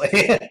 Obviously,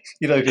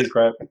 UWP is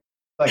great.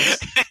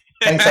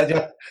 Thanks,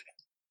 Adja.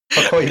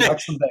 I'll call you back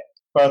someday.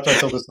 Right after I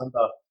fill this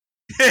number.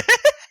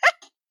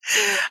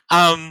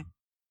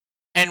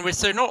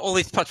 So not all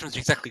these platforms are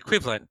exactly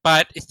equivalent,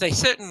 but they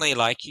certainly,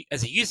 like,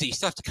 as a user, you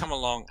still have to come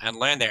along and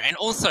learn there. And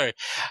also,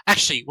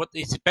 actually, what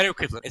is a better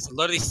equivalent is a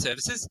lot of these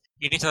services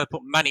you need to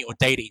put money or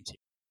data into,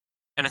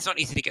 and it's not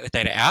easy to get the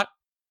data out,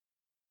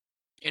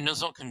 and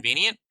it's not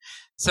convenient.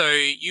 So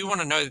you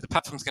want to know that the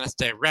platform's going to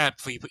stay around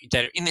before you put your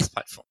data in this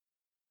platform.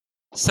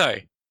 So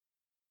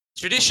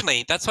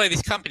traditionally, that's why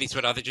these companies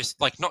would either just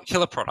like not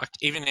kill a product,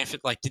 even if it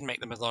like didn't make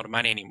them a lot of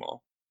money anymore,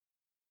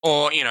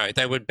 or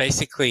they would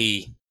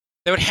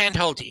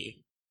handhold you,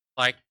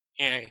 like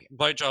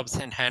blowjobs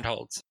and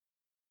handholds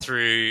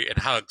and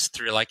hugs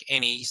through like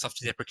any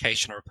software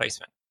deprecation or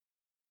replacement.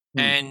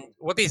 And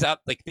what these are,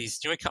 like these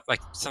newer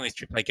like some of these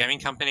AAA gaming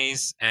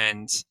companies,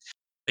 and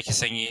like you're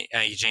saying,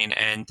 Eugene,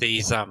 and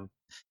these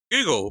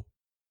Google,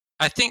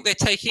 I think they're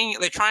testing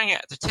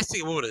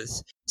the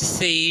waters to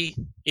see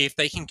if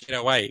they can get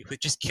away with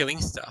just killing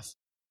stuff,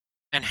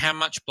 and how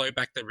much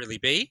blowback there really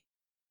be,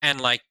 and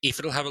like if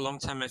it'll have a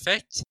long-term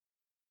effect.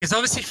 Because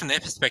obviously, from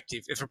their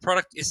perspective, if a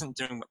product isn't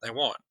doing what they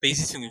want, the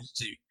easiest thing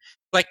to do,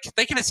 like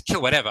they can just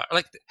kill whatever.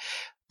 Like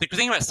the good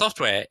thing about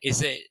software is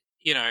that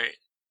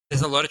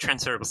there's a lot of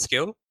transferable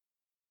skill.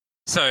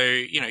 So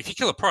if you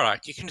kill a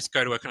product, you can just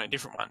go to work on a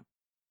different one.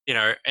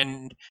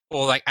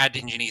 Or like add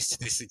engineers to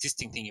this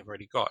existing thing you've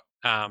already got.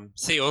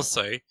 See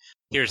also,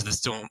 here's the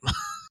storm.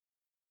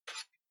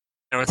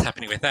 And what's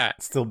happening with that?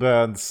 It still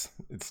burns.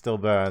 It still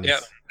burns.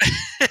 Yep.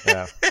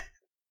 Yeah.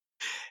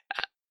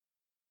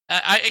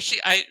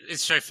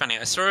 It's so funny.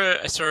 I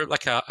saw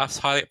like a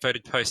highly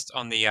voted post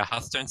on the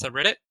Hearthstone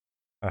subreddit,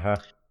 where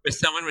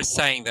someone was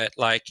saying that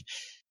like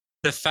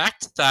the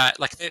fact that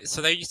like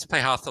so they used to play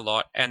Hearth a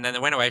lot, and then they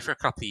went away for a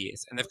couple of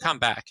years, and they've come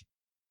back,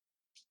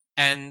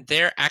 and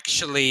they're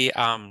actually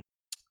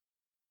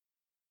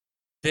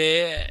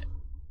they're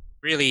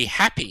really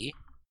happy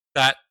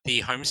that the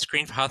home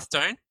screen for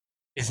Hearthstone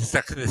is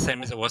exactly the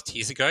same as it was 2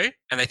 years ago,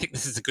 and they think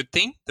this is a good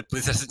thing. The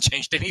Blizzard hasn't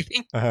changed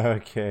anything.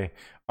 Okay.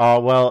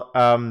 Oh, well,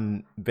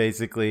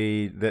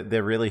 basically,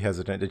 they're really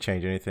hesitant to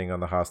change anything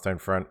on the Hearthstone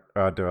front,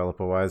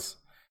 developer-wise.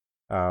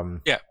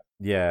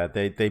 Yeah,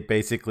 they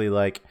basically,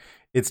 like,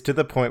 it's to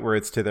the point where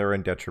it's to their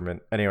own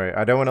detriment. Anyway,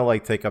 I don't want to,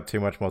 like, take up too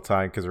much more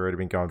time, because we've already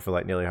been going for,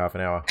 like, nearly half an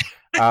hour.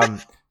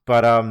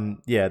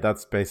 Yeah,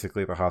 that's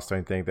basically the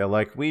Hearthstone thing. They're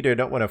like, we do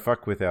not want to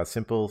fuck with our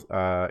simple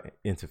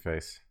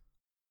interface.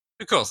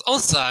 Of course.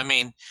 Also, I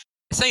mean,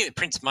 saying it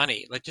prints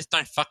money, like just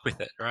don't fuck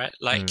with it, right?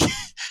 Like,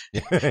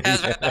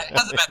 how's about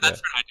that for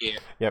an idea?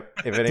 Yep.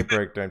 If it ain't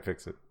broke, don't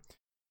fix it.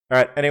 All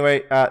right.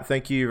 Anyway,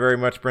 thank you very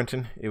much,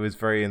 Brenton. It was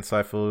very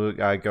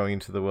insightful going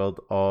into the world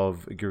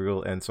of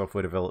Google and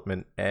software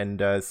development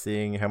and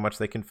seeing how much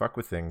they can fuck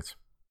with things.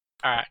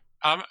 All right.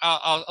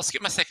 I'll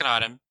skip my second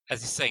item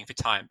as you're saying for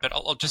time, but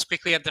I'll just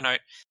quickly add the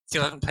note.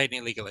 Still haven't played any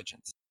League of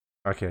Legends.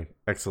 Okay.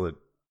 Excellent.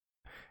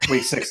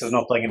 Week 6 is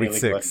not playing any Week League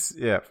 6. of Legends.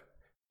 Yeah.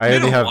 I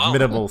only have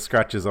minimal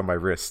scratches on my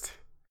wrist.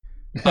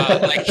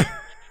 I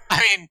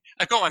mean,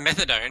 I've got my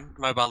Methadone,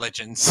 Mobile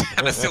Legends,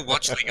 and I still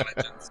watch League of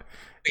Legends.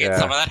 To get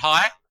some of that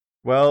high.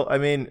 Well, I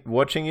mean,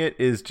 watching it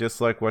is just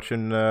like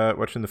watching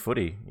the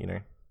footy,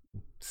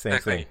 Same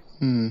thing.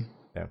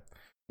 Yeah.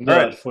 All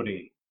right,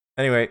 footy.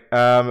 Anyway,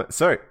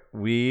 so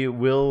we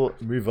will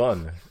move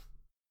on.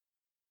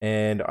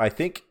 And I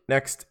think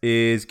next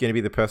is going to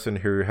be the person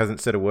who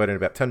hasn't said a word in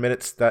about 10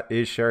 minutes. That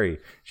is Sherry.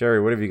 Sherry,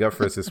 what have you got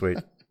for us this week?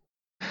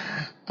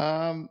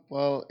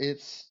 Well,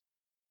 it's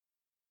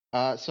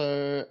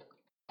so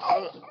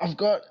I've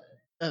got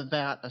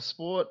about a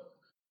sport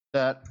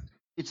that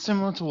it's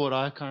similar to what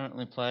I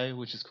currently play,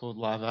 which is called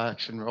live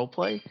action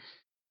roleplay.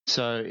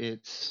 So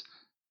it's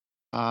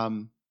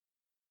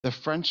the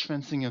French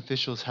fencing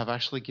officials have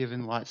actually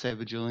given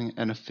lightsaber dueling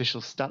an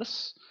official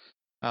status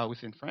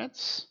within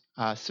France,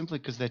 simply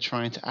because they're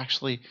trying to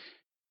actually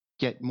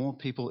get more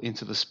people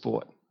into the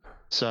sport.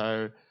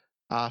 So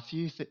a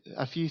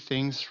few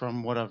things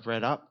from what I've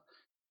read up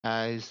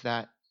is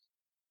that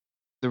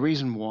the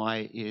reason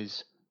why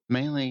is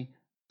mainly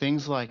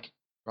things like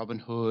Robin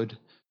Hood,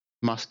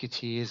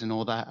 Musketeers, and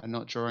all that are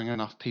not drawing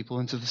enough people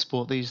into the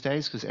sport these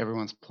days because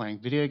everyone's playing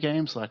video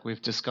games, like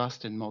we've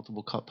discussed in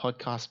multiple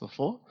podcasts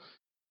before.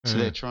 So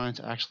they're trying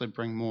to actually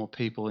bring more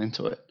people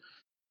into it.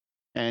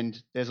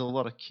 And there's a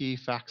lot of key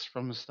facts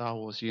from the Star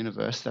Wars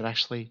universe that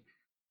actually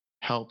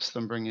helps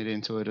them bring it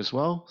into it as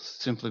well,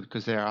 simply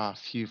because there are a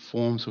few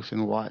forms within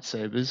the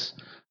lightsabers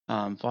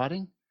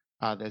fighting.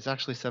 There's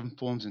actually 7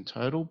 forms in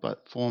total,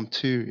 but Form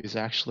 2 is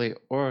actually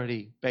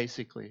already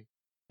basically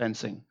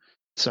fencing.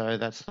 So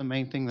that's the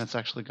main thing that's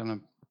actually going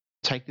to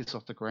take this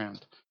off the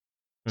ground.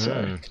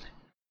 So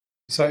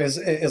is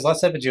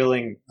lightsaber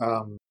dueling?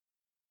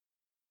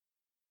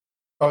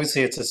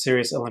 Obviously, it's a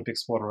serious Olympic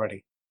sport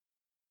already.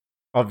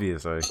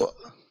 Obviously.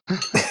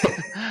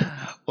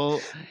 Well,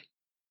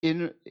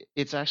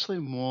 it's actually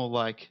more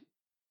like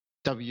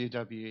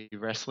WWE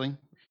wrestling.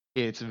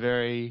 It's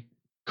very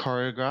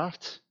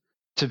choreographed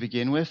to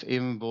begin with,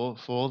 even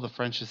before the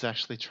French has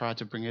actually tried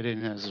to bring it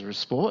in as a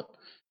sport.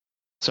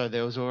 So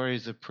there was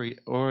always a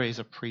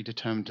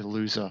predetermined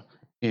loser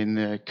in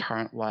the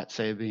current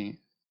lightsaber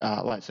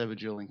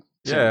dueling.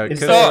 Yeah, Is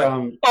 'cause-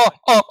 there,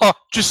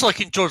 just like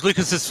in George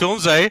Lucas's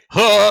films, eh?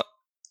 Huh.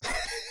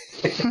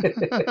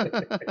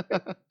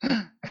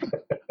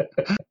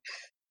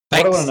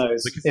 What I want to know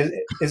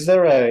is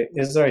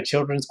there a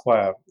children's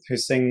choir who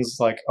sings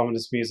like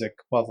ominous music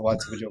while the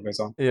lightsaber duel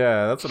goes on?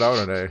 Yeah, that's what I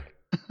want to know.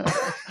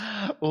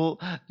 Well,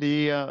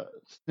 the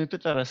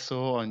snippet that I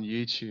saw on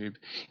YouTube,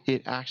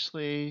 it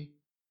actually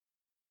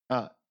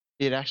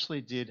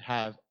did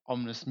have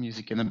ominous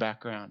music in the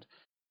background,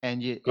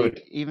 and it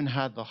even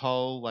had the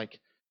whole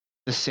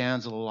the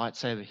sounds of the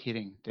lightsaber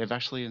hitting. They've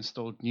actually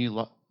installed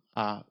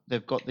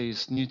they've got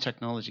these new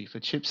technology for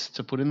chips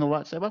to put in the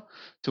lightsaber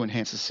to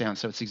enhance the sound,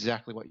 so it's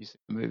exactly what you see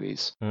in the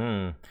movies.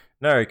 No,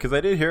 because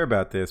I did hear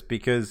about this,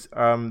 because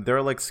there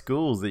are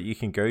schools that you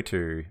can go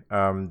to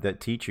that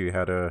teach you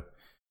how to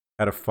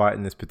fight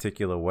in this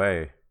particular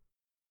way.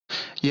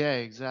 Yeah,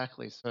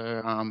 exactly.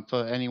 So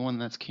for anyone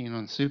that's keen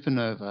on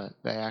Supernova,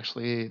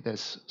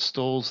 there's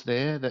stalls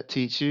there that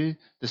teach you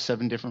the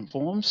 7 different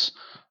forms.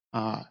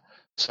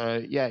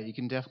 So yeah, you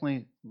can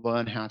definitely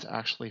learn how to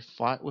actually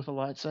fight with a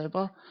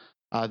lightsaber.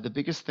 The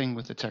biggest thing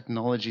with the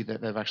technology that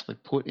they've actually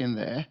put in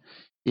there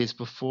is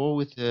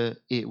before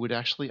it would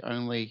actually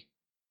only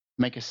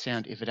make a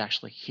sound if it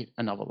actually hit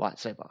another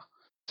lightsaber.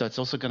 So it's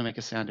also going to make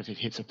a sound if it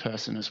hits a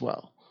person as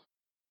well.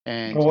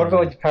 And what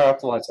about you power up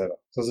the lightsaber?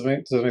 Does it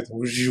make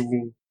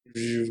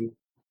the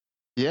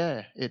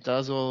yeah, it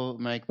does all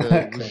make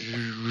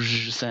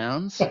the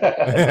sounds.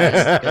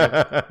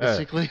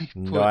 Basically put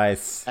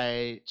Nice.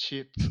 a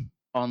chip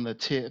on the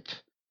tip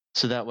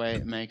so that way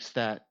it makes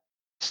that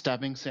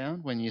stabbing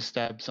sound when you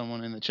stab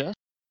someone in the chest.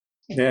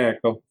 Yeah,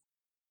 cool.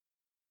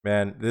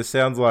 Man, this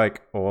sounds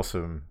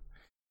awesome.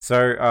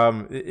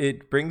 So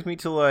it brings me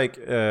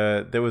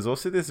to there was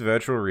also this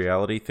virtual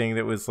reality thing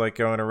that was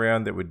going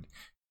around that would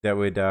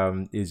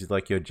is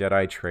your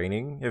Jedi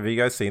training. Have you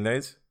guys seen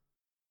those?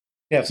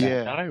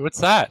 Yeah. No, what's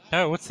that?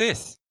 No, what's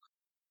this?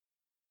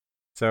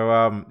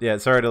 So yeah,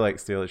 sorry to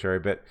steal it, Sherry,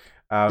 but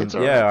It's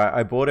all yeah, right.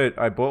 I bought it.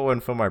 I bought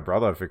one for my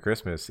brother for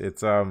Christmas.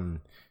 It's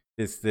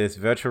this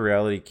virtual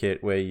reality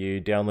kit where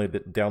you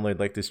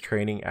download this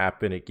training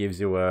app, and it gives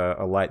you a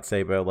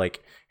lightsaber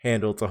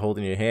handle to hold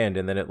in your hand,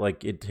 and then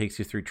it takes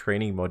you through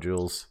training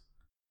modules.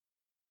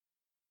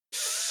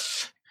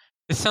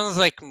 This sounds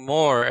like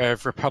more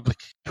of Republic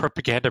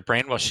propaganda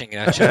brainwashing,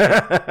 actually.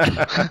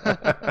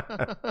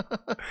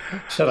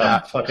 Shut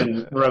up,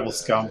 fucking rebel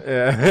scum.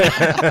 Yeah.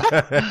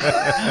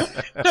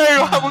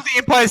 No, I'm on the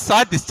Empire's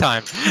side this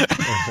time.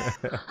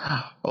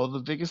 Well, the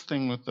biggest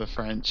thing with the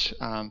French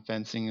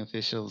fencing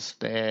officials,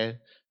 they're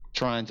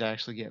trying to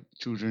actually get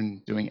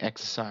children doing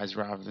exercise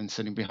rather than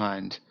sitting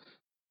behind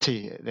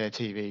their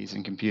TVs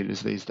and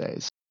computers these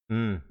days.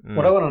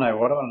 What I want to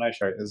know,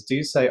 Sherry, is do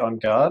you say on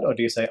guard or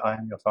do you say I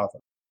am your father?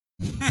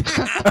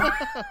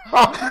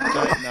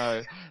 Don't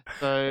know.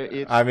 So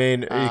it's, I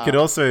mean, it could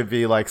also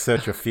be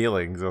search your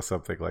feelings or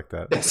something like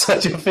that.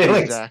 Search your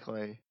feelings.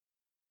 Exactly.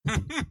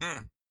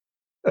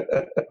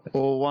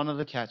 Or one of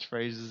the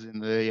catchphrases in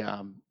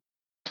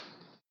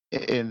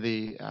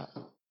the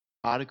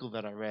article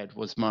that I read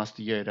was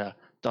Master Yoda,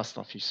 dust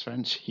off his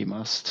French, he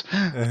must.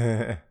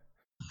 Oh,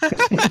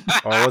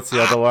 what's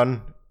the other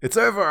one? It's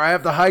over. I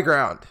have the high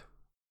ground.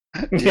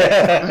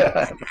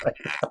 Yeah.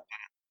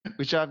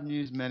 Which I've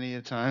used many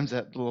a times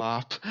at the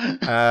LARP.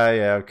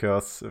 Yeah, of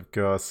course.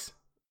 God.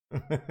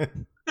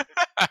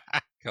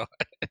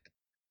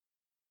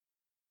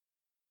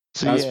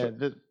 So yeah,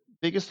 the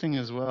biggest thing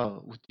as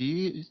well, do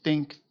you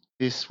think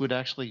this would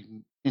actually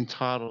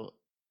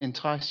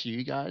entice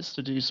you guys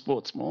to do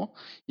sports more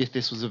if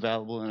this was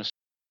available in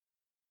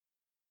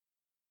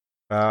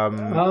You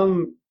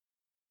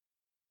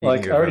I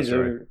can go already first,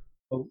 Ray. do.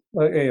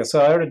 Yeah, so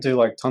I already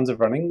do tons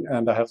of running,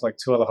 and I have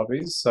 2 other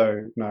hobbies.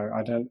 So no,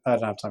 I don't have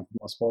time for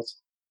more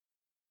sports.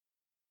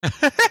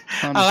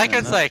 I like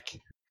it's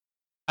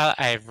I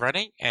have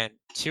running and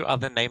 2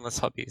 other nameless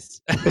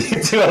hobbies,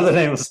 2 other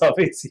nameless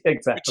hobbies. Yeah,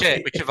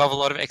 exactly. which involve a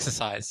lot of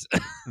exercise.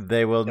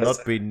 They will Yes.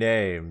 not be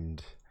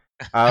named.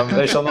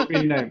 They shall not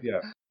be named.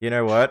 Yeah. You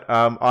know what?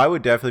 I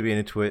would definitely be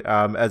into it.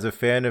 As a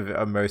fan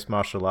of most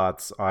martial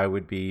arts, I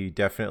would be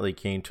definitely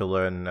keen to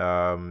learn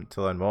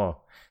more.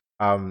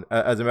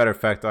 As a matter of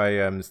fact, I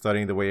am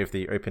studying the way of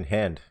the open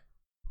hand.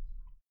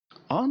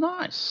 Oh,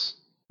 nice.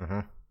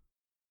 Mm-hmm.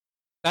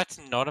 That's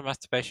not a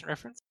masturbation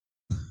reference.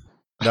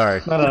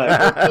 No,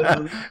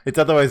 No. it's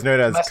otherwise known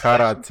as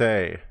Masturbation.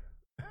 karate.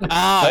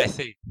 Ah, I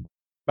see.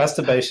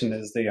 Masturbation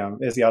is the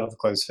art of the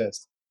closed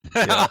fist.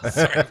 Yeah. Oh,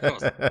 sorry, of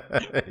course.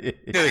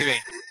 Silly me.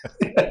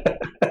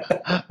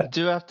 I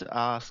do have to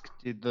ask,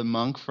 did the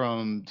monk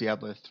from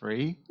Diablo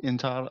 3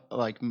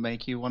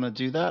 make you want to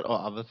do that, or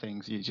other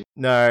things you just...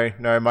 No,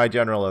 my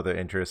general other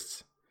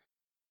interests.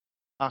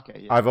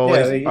 Okay, yeah. I've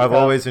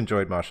always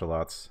enjoyed martial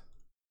arts.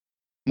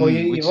 Well, which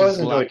you've is always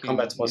enjoyed lacking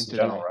combat sports in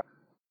general, today. right?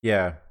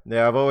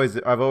 Yeah.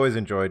 I've always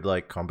enjoyed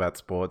like combat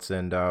sports,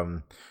 and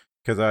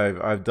because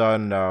I've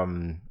done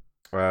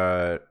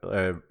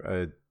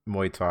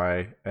Muay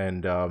Thai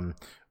and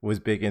was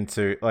big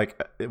into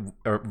like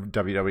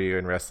WWE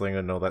and wrestling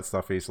and all that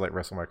stuff. I used to like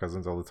wrestle my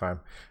cousins all the time.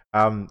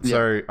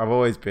 So I've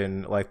always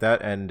been like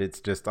that, and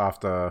it's just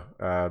after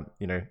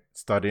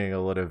studying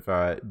a lot of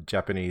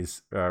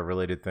Japanese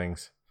related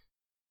things.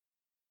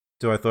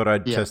 So I thought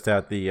I'd test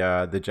out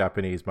the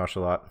Japanese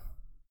martial art.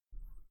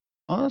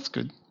 Oh, that's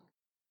good.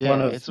 One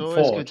Yeah, of it's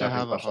always 4 good to Japanese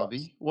have a martial hobby.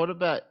 arts. What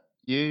about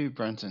you,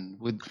 Brenton?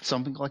 Would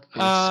something like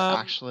this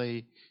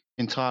actually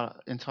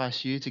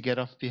entice you to get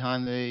off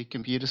behind the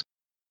computer screen?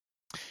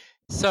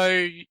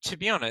 So, to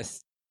be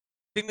honest,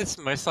 the thing that's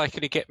most likely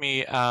to get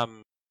me out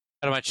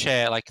of my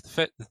chair, like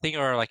the thing,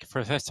 or like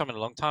for the first time in a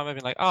long time, I've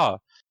been like, oh,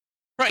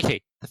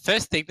 righty, the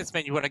first thing that's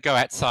made you want to go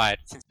outside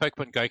since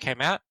Pokemon Go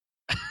came out.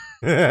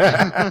 Yeah,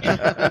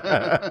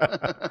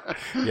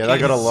 that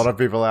got a lot of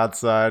people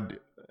outside.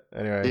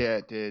 Anyway. Yeah,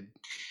 it did.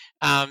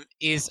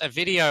 Is a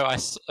video I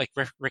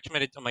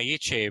recommended on my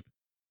YouTube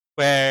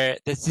where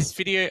there's this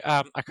video.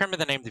 I can't remember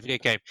the name of the video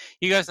game.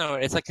 You guys know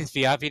it. It's like this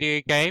VR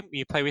video game.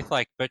 You play with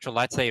like virtual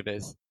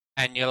lightsabers,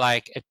 and you're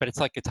like, but it's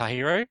like Guitar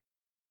Hero.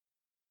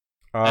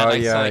 Oh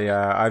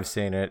yeah, I've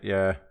seen it.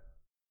 Yeah,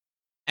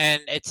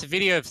 and it's a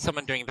video of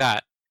someone doing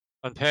that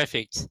on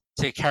Perfect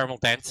to Caramel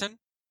Dancing,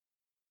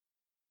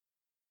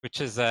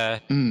 which is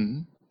a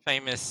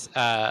famous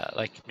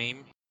like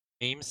meme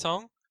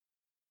song,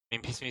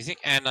 meme piece of music,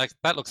 and like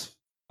that looks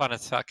fun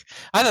as fuck.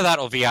 Either that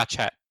or VR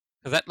chat,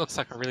 because that looks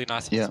like a really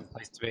nice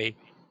place to be.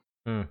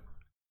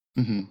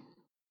 Mm-hmm.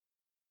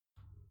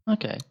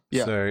 Okay.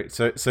 Yeah.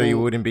 So you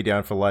wouldn't be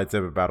down for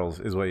lightsaber battles,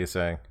 is what you're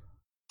saying?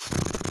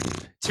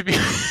 To be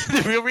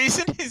the real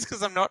reason is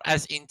because I'm not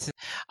as into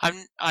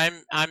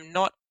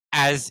not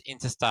as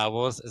into Star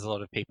Wars as a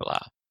lot of people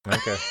are.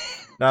 Okay.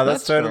 No,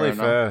 that's totally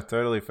fair fair.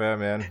 Totally fair,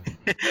 man.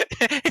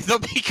 It's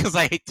not because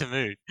I hate to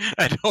move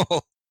at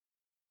all.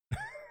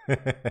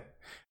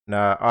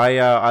 No,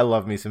 I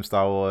love me some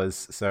Star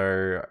Wars,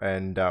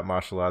 and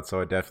martial arts,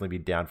 so I'd definitely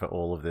be down for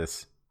all of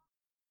this.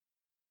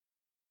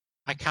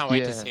 I can't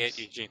wait to see it,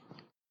 Eugene.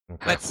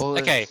 Okay.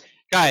 Okay,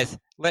 guys,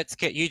 let's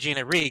get Eugene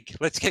a rig.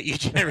 Let's get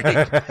Eugene a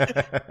rig.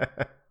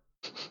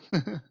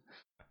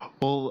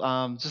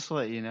 Well, just to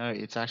let you know,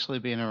 it's actually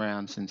been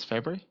around since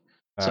February.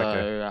 So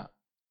Okay.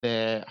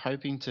 They're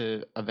hoping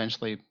to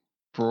eventually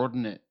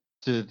broaden it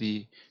to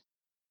the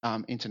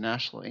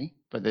internationally,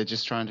 but they're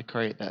just trying to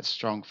create that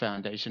strong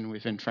foundation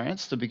within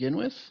France to begin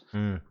with.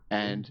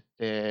 And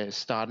they're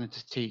starting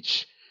to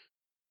teach.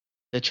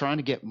 They're trying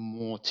to get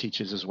more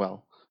teachers as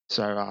well.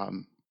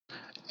 So,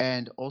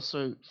 and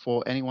also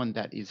for anyone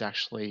that is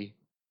actually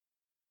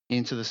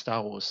into the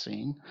Star Wars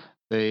scene,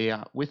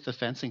 with the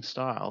fencing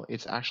style,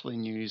 it's actually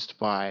used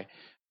by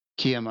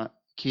Kia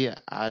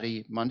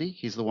Adi Mundi.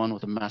 He's the one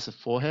with a massive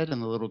forehead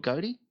and the little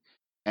goatee,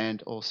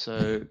 and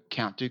also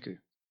Count Dooku.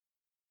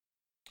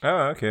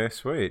 Oh, okay,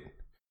 sweet.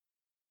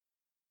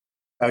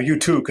 Now you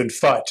too can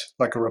fight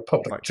like a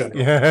Republic general.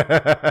 Yeah.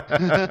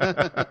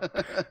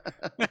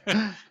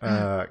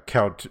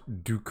 Count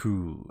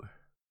Dooku.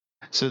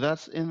 So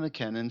that's in the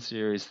canon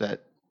series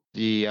that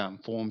the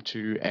Form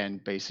 2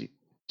 and basic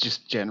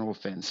just general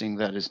fencing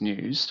that is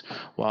used,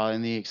 while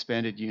in the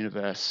expanded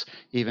universe,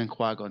 even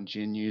Qui-Gon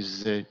Jinn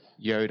uses it.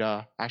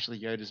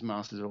 Yoda's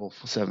mastered all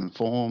 7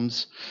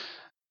 forms,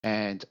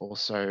 and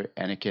also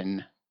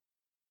Anakin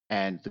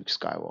and Luke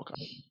Skywalker.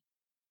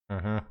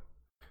 Mm-hmm.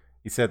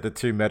 You said the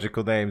 2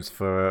 magical names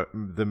for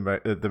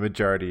the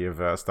majority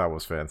of Star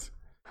Wars fans.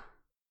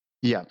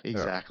 Yeah,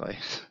 exactly.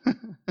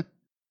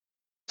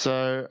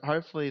 So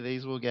hopefully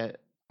this will get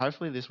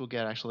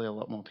actually a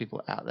lot more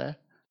people out there.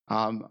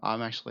 I'm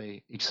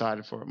actually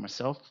excited for it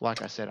myself.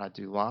 Like I said, I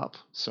do LARP,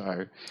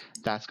 so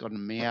that's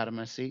gotten me out of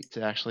my seat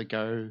to actually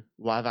go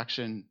live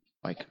action,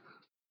 like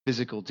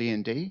physical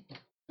D&D.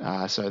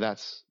 So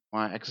that's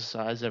my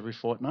exercise every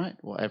fortnight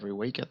or every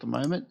week at the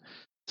moment.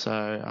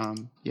 So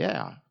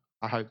yeah,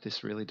 I hope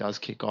this really does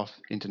kick off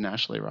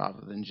internationally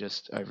rather than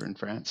just over in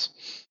France.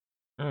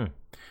 Mm.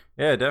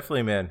 Yeah,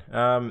 definitely, man.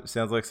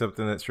 Sounds like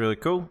something that's really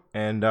cool,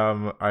 and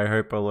I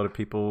hope a lot of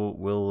people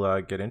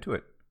will get into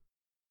it.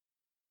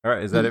 All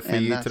right, is that it for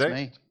And you that's today?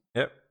 me.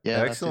 Yep.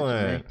 Yeah, that's it for me.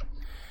 Excellent.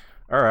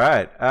 All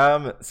right.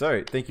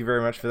 So thank you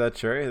very much for that,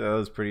 Sherry. That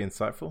was pretty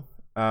insightful.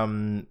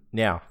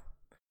 Now,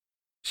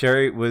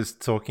 Sherry was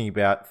talking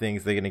about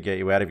things that are going to get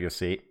you out of your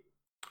seat.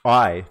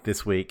 I,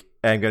 this week,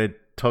 am going to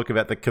talk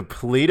about the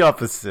complete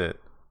opposite.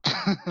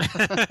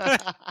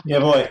 Yeah,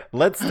 boy.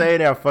 Let's stay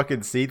in our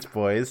fucking seats,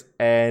 boys.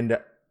 And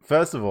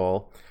first of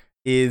all,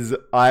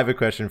 I have a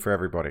question for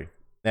everybody.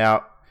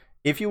 Now,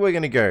 if you were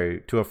going to go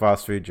to a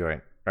fast food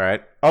joint, all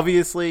right,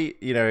 obviously,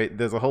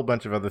 there's a whole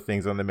bunch of other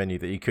things on the menu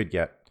that you could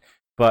get.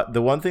 But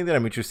the one thing that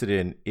I'm interested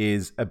in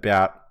is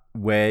about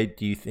where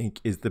do you think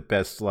is the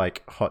best,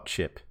 like, hot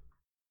chip?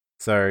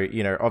 So,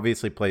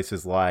 obviously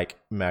places like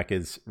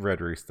Macca's,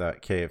 Red Rooster,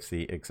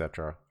 KFC,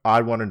 etc.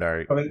 I'd want to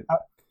know.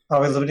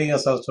 Are we limiting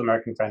ourselves to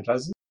American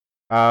franchises?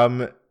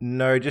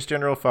 No, just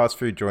general fast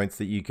food joints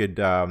that you could,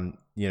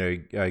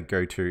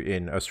 go to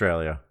in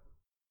Australia.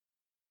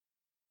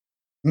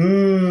 I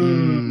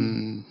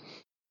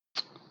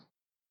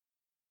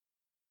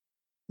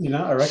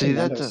reckon See,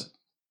 Nando's.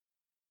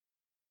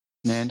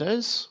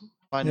 Nando's?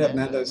 Why Yeah,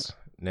 Nando's.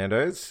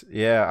 Nando's?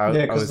 Yeah, I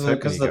was hoping because you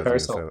of the guys were perisalt. gonna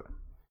say that.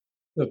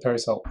 The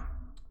perisalt.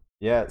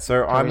 Yeah,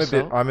 so I'm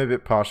Perisalt? a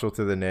bit partial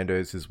to the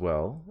Nando's as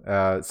well.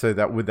 So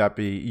would that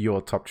be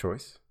your top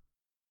choice?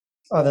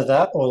 Either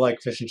that or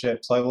like fish and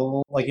chips. Like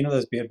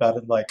those beer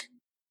battered, like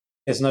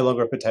it's no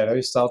longer a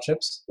potato style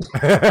chips.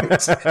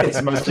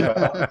 It's mostly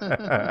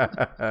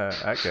better.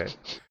 Okay.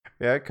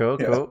 Yeah, cool.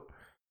 Yeah. Cool.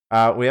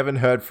 We haven't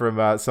heard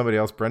from somebody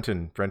else.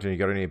 Brenton, you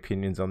got any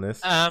opinions on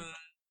this?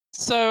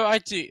 So I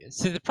do.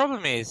 So the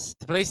problem is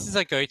the places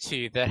I go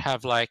to that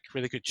have like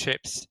really good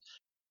chips.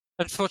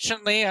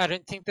 Unfortunately, I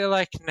don't think they're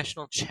like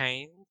national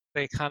chains.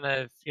 They kind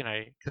of,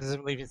 because I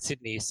live in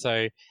Sydney,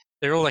 so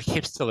they're all like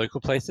hipster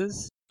local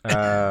places.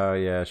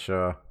 Yeah,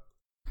 sure.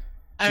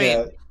 I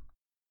mean,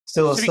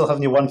 still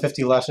having your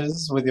 150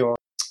 lashes with your.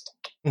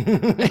 The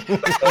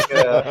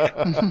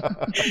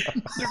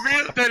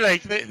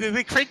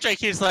cringe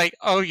joke is like,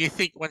 oh, you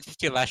think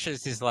 150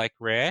 lashes is like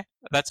rare?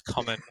 That's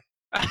common.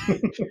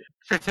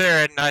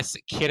 Prepare a nice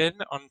kitten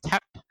on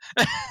tap.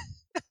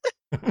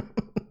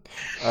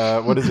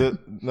 What is it?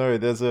 No,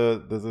 there's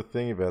a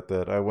thing about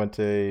that. I want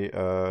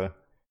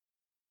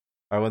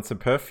some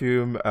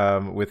perfume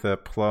with a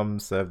plum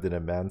served in a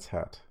man's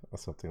hat or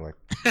something like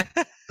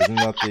that. Isn't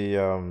that the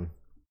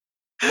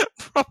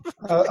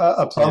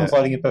a plum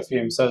floating in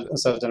perfume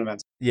served in a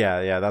man's.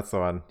 Yeah, that's the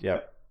one. Yeah.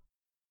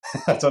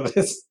 That's what it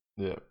is.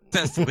 Yeah.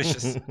 That's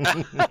delicious.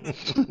 No,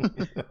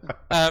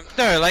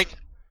 like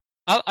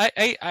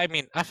I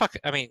mean,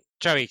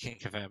 Joey can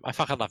confirm. I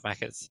fucking love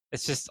Macca's.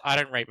 It's just I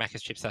don't rate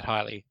Macca's chips that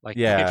highly. Like,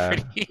 yeah.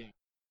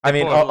 I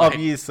mean,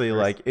 obviously,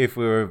 like if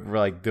we were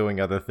like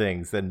doing other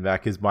things, then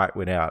Macca's might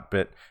win out.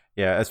 But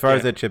yeah, as far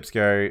as their chips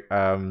go,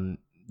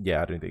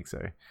 yeah, I don't think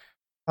so.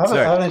 I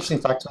have an interesting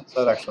fact on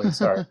that, actually.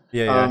 Sorry.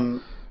 Yeah.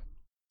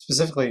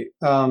 Specifically,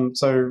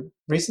 so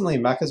recently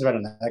Macca's ran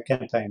an ad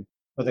campaign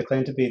where they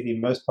claimed to be the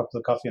most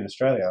popular coffee in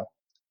Australia,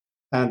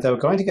 and they were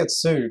going to get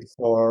sued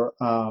for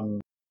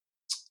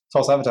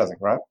false advertising,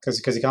 right?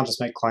 Because you can't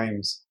just make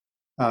claims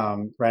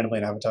randomly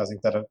in advertising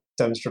that are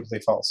demonstrably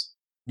false.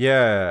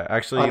 Yeah,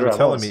 actually, you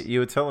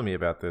were telling me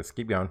about this.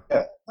 Keep going.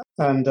 Yeah,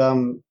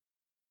 and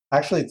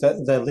actually,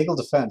 their legal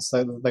defense,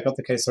 they got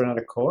the case thrown out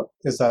of court,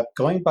 is that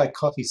going by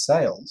coffee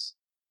sales,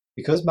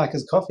 because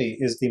Macca's coffee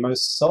is the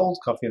most sold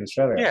coffee in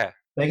Australia,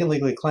 they can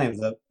legally claim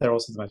that they're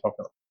also the most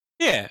popular.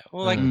 Yeah,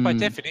 well, like by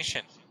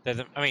definition,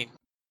 popularity.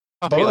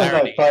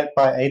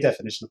 By a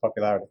definition of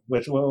popularity,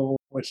 which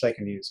they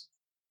can use.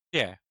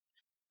 Yeah,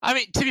 I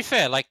mean, to be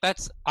fair, like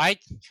I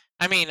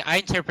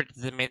interpreted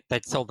them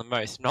they'd sold the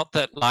most, not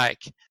that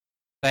like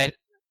they.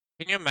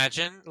 Can you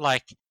imagine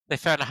like they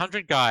found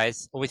 100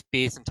 guys with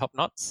beers and top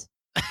knots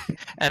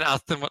and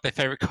asked them what their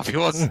favorite coffee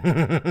was?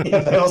 Yeah,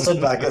 they all said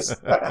Macca's.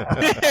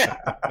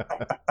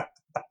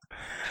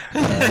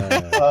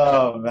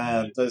 Oh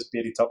man, those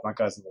beardy top knot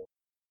guys.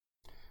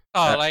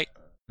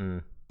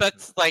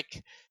 That's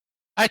like.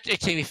 To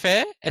be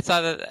fair, it's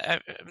either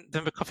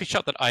the coffee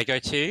shop that I go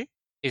to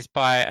is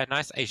by a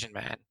nice Asian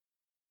man.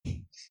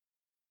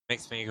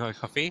 Makes me go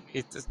coffee.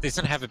 It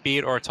doesn't have a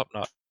beard or a top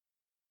knot.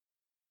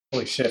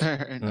 Holy shit!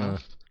 No.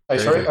 Are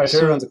you sure he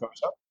runs a coffee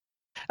shop?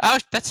 Oh,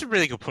 that's a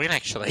really good point,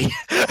 actually.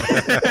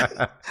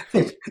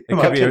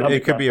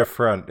 It could be a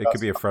front. It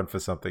could be a front for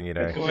something,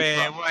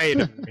 Wait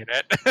a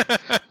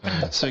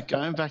minute. So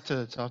going back to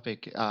the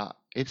topic,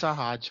 it's a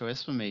hard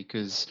choice for me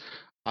because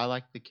I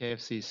like the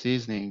KFC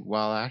seasoning,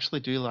 while I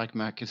actually do like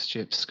Macca's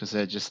chips because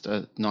they're just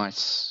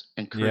nice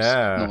and crisp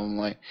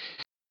normally.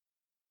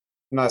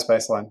 Nice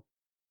baseline.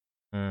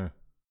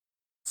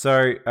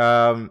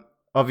 So,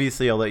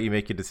 obviously, I'll let you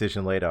make your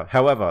decision later.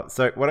 However,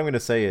 so what I'm going to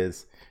say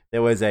is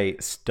there was a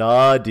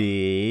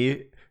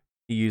study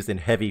used in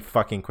heavy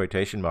fucking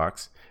quotation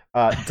marks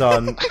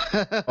done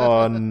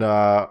on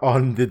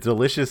the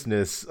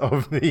deliciousness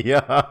of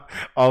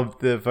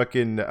the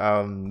fucking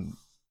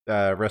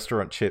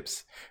restaurant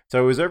chips.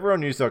 So it was over on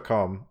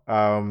news.com,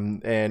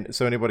 and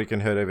so anybody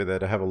can head over there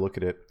to have a look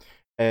at it.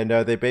 And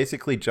they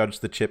basically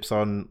judged the chips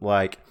on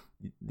like,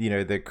 you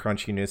know, the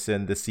crunchiness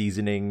and the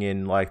seasoning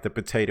and like the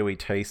potatoy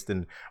taste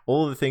and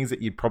all of the things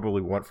that you'd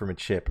probably want from a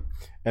chip.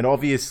 And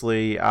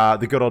obviously,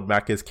 the good old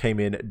Macca's came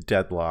in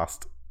dead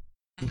last.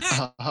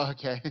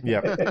 Okay.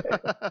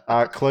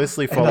 Yeah.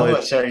 Closely Another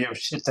followed. sharing of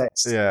shit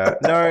taste. Yeah.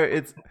 No,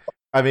 it's.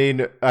 I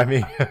mean,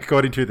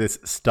 according to this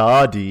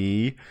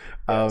study,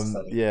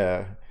 Study.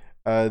 yeah.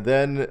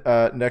 Then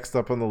next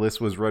up on the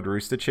list was Red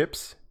Rooster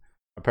chips.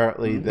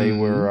 Apparently, they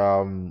were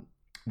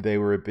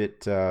a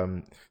bit.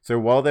 So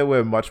while they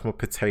were much more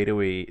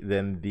potatoy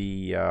than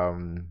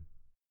than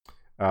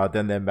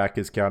their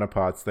Macca's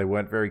counterparts, they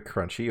weren't very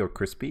crunchy or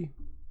crispy.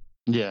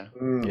 Yeah.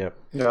 Yep.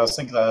 Yeah, I was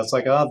thinking that. It's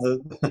like,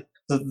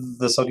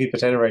 the soggy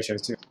potato ratio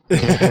too.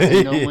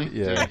 They normally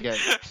Yeah. do get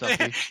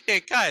soggy. Yeah,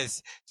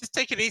 guys, just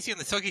take it easy on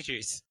the soggy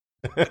juice.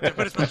 Don't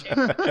put as much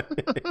in.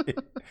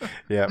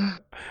 Yeah,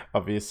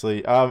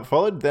 obviously.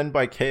 Followed then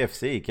by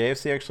KFC.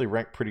 KFC actually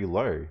ranked pretty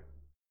low.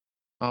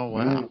 Oh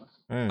wow.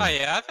 Mm. Oh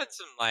yeah, I've had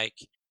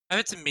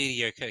some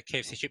mediocre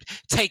KFC chips.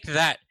 Take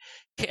that,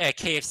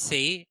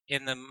 KFC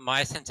in the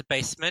Maya Centre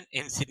basement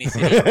in Sydney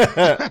City.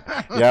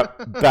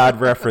 Yep,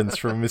 bad reference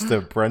from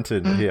Mr.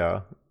 Brenton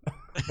here.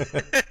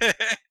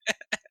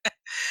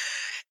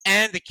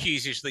 And the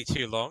queue's usually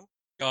too long.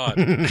 God.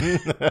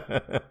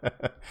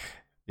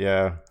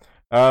 Yeah.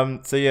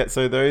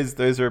 So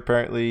those are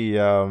apparently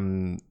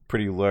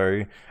pretty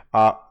low.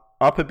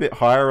 Up a bit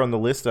higher on the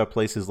list are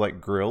places like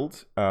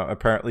Grilled.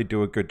 Apparently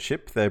do a good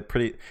chip. They're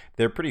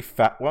pretty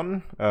fat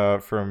one.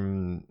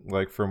 From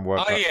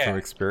from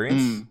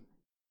experience.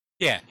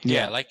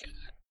 Yeah. Like,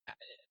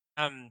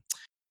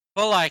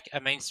 for like a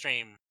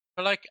mainstream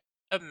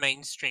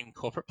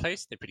corporate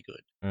place, they're pretty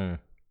good. Mm.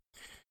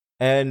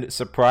 And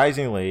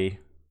surprisingly,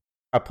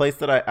 a place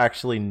that I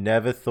actually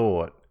never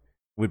thought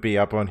would be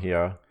up on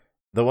here,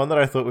 the one that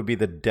I thought would be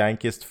the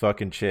dankest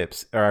fucking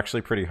chips, are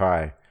actually pretty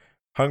high.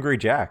 Hungry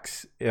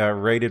Jack's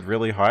rated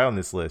really high on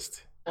this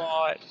list.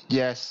 What?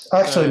 Yes.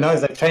 Actually, no,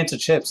 they've changed the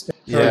chips. They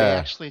Yeah.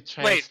 actually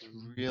taste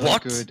really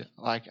what? good.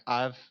 Like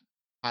I've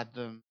had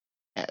them,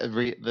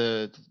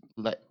 the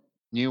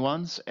new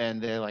ones,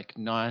 and they're like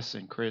nice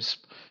and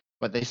crisp,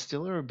 but they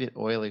still are a bit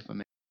oily for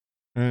me.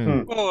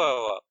 Mm.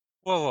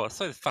 Whoa,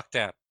 slow the fuck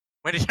down.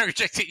 When did I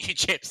reject your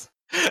chips?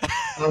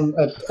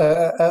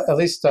 At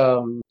least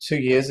 2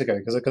 years ago,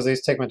 because I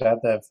used to take my dad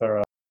there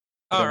for.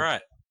 Oh,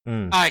 right.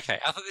 Mm. Oh, okay,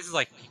 I thought this is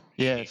like...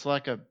 Yeah, it's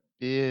like a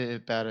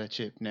bit better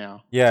chip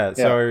now. Yeah,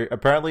 so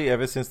apparently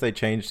ever since they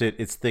changed it,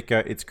 it's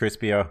thicker, it's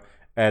crispier,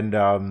 and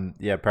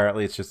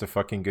apparently it's just a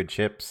fucking good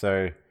chip.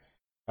 So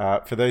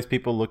for those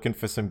people looking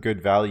for some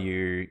good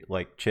value,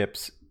 like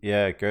chips,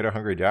 yeah, go to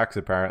Hungry Jack's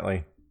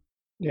apparently.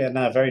 Yeah,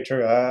 no, very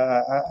true.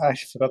 I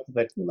actually forgot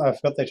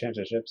they changed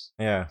their chips.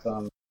 Yeah.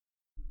 So,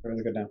 they're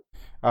really good now.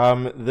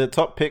 The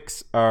top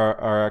picks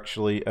are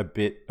actually a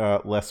bit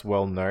less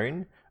well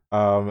known.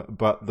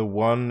 But the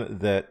one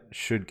that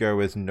should go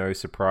as no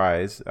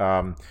surprise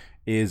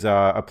is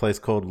a place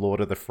called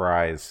Lord of the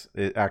Fries.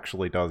 It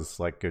actually does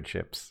like good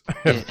chips.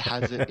 It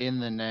has it in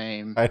the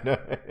name. I know.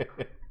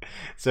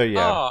 So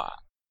yeah. Oh,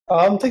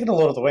 I'm thinking of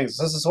Lord of the Wings.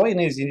 This is what you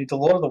need. Is you need the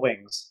Lord of the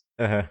Wings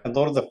Uh-huh. and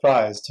Lord of the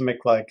Fries to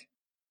make like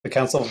the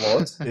Council of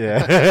Lords.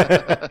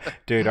 Yeah.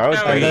 Dude, I would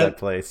No, go to man. that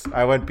place.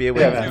 I won't be able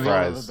Yeah, to man. eat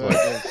Lord of fries. the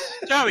Burgers.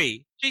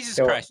 Joey, Jesus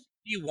Go on. Christ.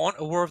 Do you want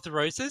a War of the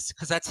Roses?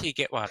 Because that's how you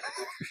get one.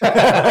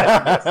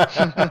 I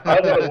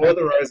want a War of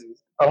the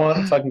Roses. I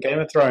want fucking Game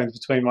of Thrones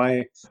between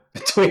my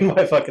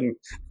fucking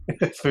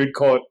food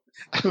court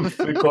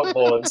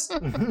lords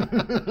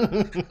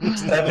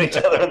stabbing each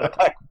other in the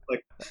back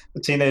like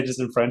the teenagers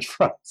in French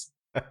fries.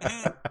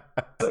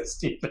 So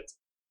stupid.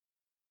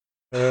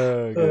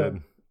 Oh,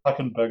 good.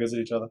 Fucking burgers at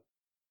each other.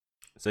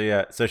 So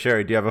yeah. So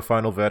Sherry, do you have a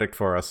final verdict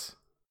for us?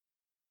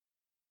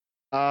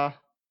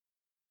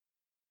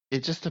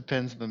 It just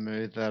depends on the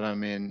mood that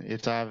I'm in.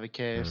 It's either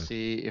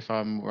KFC if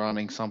I'm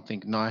running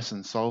something nice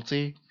and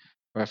salty,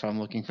 or if I'm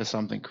looking for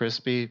something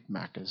crispy,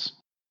 Macca's.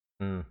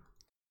 Mm.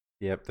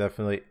 Yep,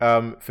 definitely.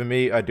 For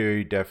me, I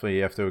do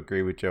definitely have to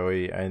agree with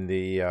Joey and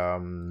the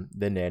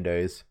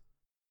Nando's.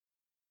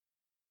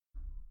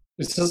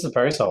 It's just the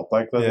berry salt.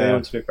 Like they Yeah.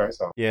 want to do berry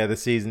salt. Yeah, the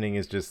seasoning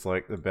is just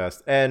like the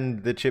best,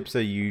 and the chips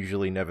are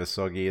usually never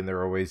soggy, and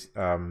they're always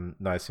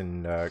nice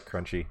and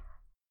crunchy.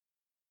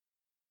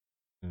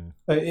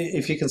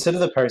 If you consider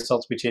the berry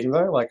salt to be cheating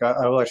though, like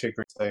I will actually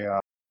agree to the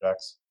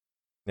Jacks.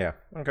 Yeah,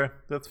 okay,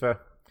 that's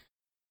fair.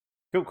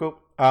 Cool.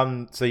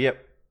 So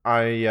yep,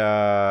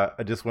 I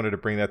just wanted to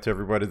bring that to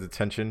everybody's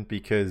attention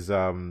because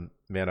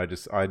man,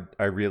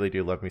 I really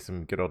do love me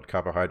some good old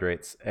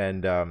carbohydrates,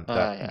 and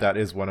that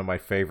is one of my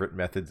favorite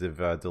methods of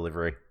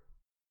delivery.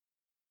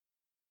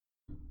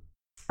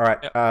 All right.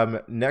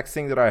 Yep. Next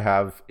thing that I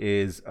have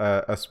is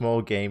a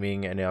small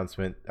gaming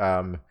announcement.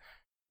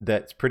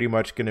 That's pretty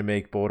much going to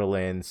make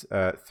Borderlands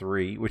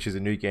 3, which is a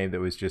new game that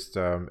was just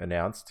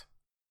announced,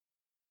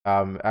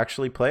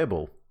 actually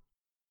playable.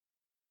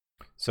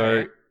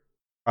 So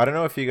I don't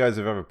know if you guys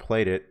have ever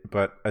played it,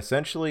 but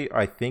essentially,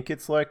 I think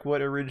it's like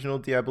what original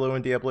Diablo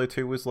and Diablo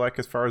 2 was like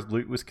as far as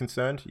loot was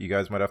concerned. You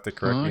guys might have to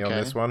correct me on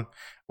this one.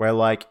 Where,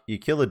 like, you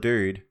kill a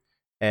dude,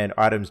 and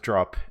items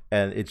drop,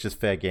 and it's just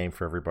fair game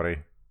for everybody.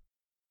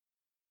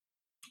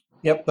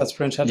 Yep, that's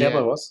pretty much how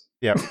Diablo was.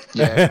 Yep.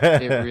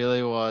 Yeah, it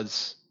really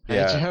was.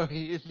 Yeah.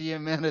 Joey, the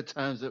amount of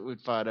times it would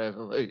fight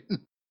over loot.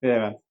 Yeah,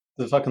 man.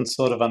 The fucking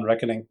Sword of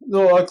Unreckoning.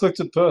 No, I clicked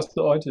it first.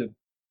 No, I did.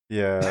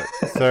 Yeah.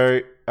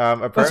 So,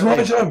 That's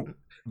my jump.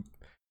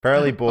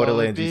 apparently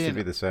Borderlands used to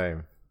be the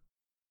same.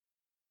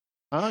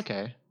 Oh,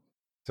 okay.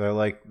 So,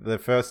 like, the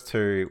first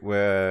two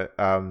were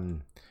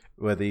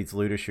these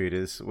looter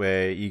shooters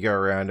where you go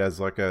around as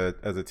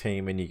a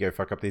team and you go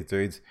fuck up these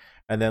dudes,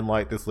 and then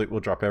like this loot will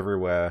drop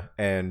everywhere,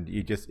 and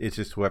it's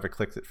just whoever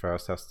clicks it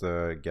first has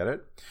to get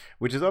it,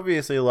 which is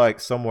obviously like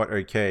somewhat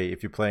okay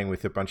if you're playing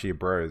with a bunch of your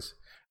bros.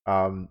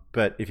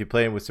 But if you're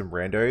playing with some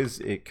randos,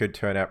 it could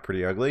turn out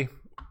pretty ugly.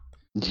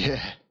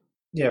 Yeah.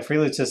 Yeah, free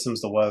loot system's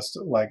the worst.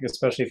 Like,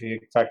 especially if you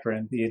factor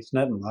in the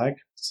internet and lag.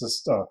 It's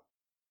just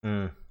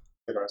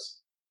gross.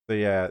 So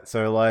yeah,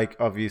 so like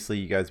obviously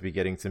you guys be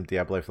getting some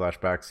Diablo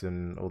flashbacks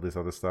and all this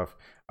other stuff.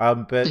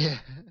 But Yeah.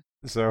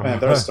 so Man,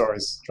 there are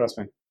stories. Trust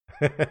me.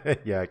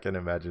 yeah, I can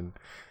imagine.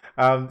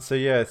 So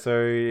yeah,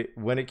 so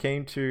when it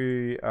came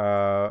to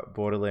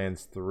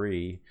Borderlands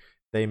 3,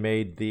 they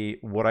made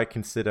what I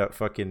consider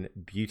fucking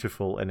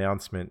beautiful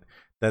announcement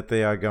that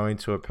they are going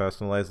to a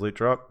personalized loot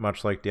drop,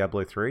 much like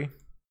Diablo 3.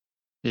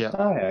 Yeah.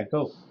 Oh yeah,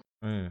 cool.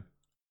 Mm.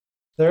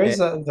 There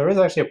is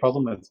actually a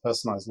problem with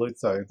personalized loot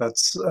though.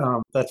 That's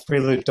that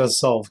free loot does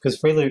solve, because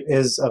free loot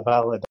is a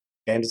valid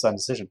game design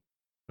decision.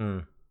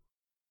 Mm.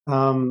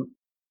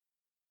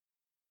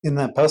 In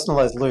that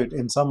personalized loot,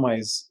 in some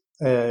ways,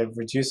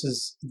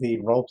 reduces the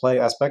roleplay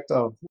aspect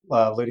of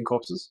looting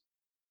corpses.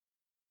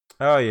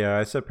 Oh yeah,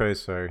 I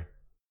suppose so.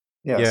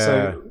 Yeah.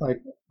 So like,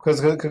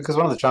 because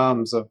one of the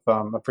charms of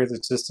a free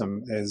loot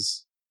system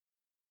is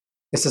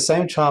it's the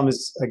same charm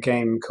as a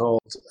game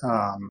called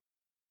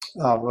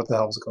what the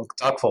hell was it called?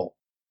 Darkfall.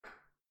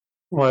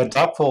 Where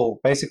Darkfall,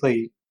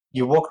 basically,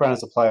 you walk around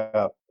as a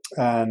player,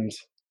 and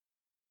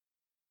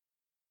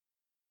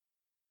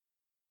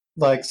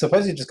like,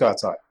 suppose you just go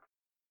outside.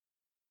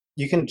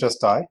 You can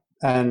just die,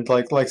 and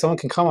like someone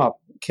can come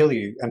up, kill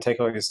you, and take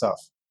all your stuff,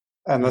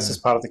 and that's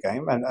just part of the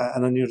game, and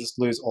then you'll just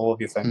lose all of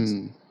your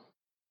things.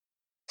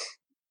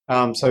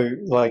 So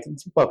like,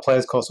 what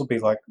players' cost will be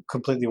like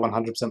completely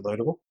 100%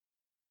 lootable.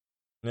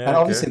 Yeah, and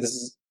obviously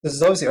this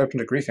is obviously open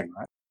to griefing,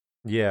 right?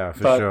 Yeah,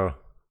 for sure.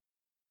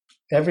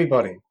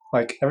 Everybody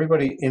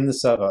in the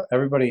server,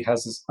 everybody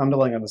has this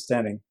underlying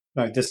understanding.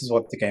 No, this is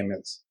what the game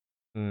is.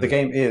 The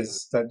game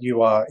is that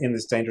you are in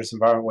this dangerous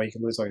environment where you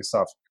can lose all your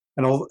stuff,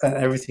 and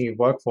everything you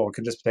work for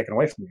can just be taken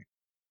away from you.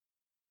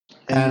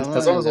 And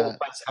as long as all the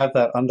players have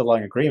that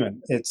underlying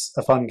agreement, it's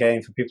a fun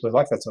game for people who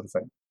like that sort of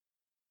thing.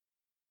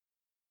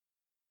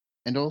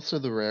 And also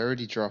the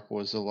rarity drop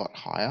was a lot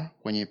higher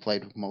when you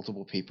played with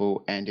multiple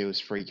people, and it was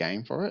free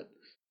game for it.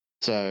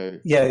 So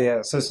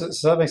yeah. So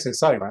that makes it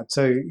exciting, right?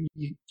 So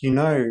you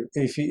know,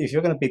 if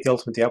you're going to beat the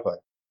ultimate Diablo,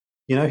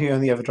 you know he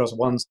only ever draws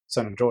one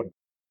Stone of Jordan.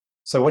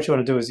 So what you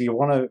want to do is you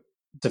want to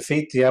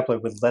defeat Diablo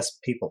with less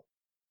people.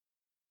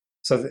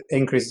 So that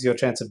increases your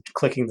chance of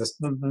clicking the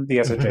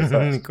SOJ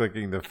first.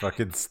 Clicking the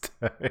fucking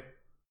stone.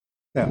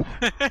 Yeah.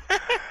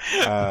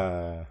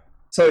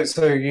 So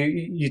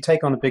you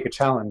take on a bigger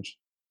challenge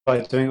by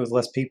doing it with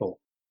less people,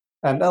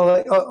 and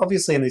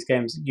obviously in these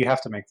games you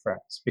have to make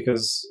friends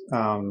because.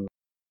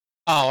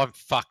 Oh, I'm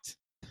fucked.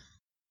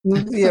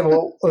 Yeah,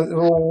 well,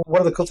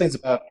 one of the cool things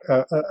about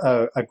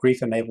a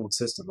grief-enabled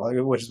system,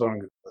 which is one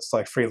of it's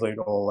like free loot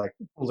or like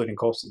looting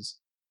corpses.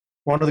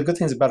 One of the good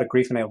things about a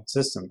grief-enabled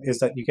system is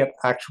that you get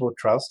actual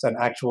trust and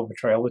actual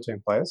betrayal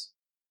between players.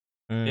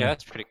 Yeah,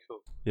 that's pretty cool.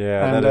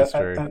 Yeah, that is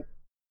true.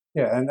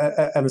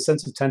 And the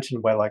sense of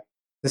tension where like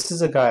this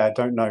is a guy I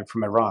don't know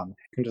from Iran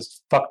who can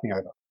just fuck me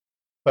over,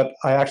 but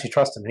I actually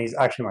trust him and he's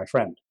actually my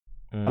friend,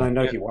 and I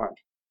know he won't.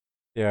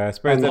 Yeah, I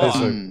suppose that is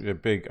a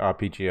big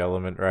RPG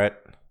element, right?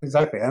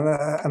 Exactly, and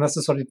that's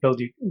the sort of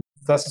build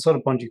that's the sort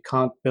of bond you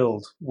can't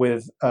build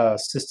with a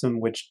system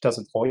which does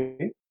it for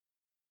you.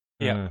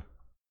 Yeah.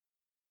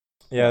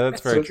 Yeah,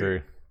 that's very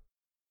true.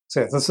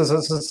 So that's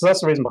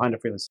the reason behind a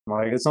free loot.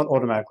 Like, it's not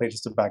automatically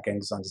just a bad game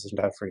design decision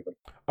to have free loot.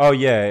 Oh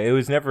yeah, it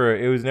was never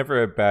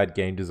a bad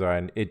game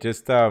design. It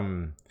just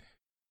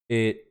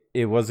it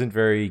wasn't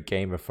very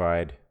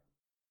gamified.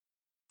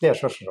 Yeah,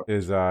 sure.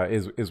 Is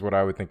what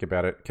I would think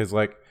about it, because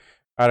like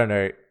I don't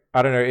know.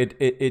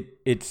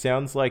 It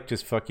sounds like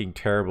just fucking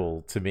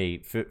terrible to me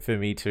for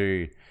me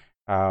to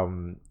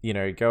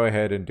go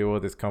ahead and do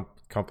all this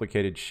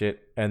complicated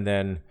shit, and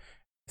then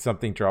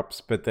something drops,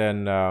 but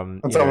then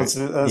someone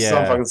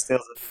fucking steals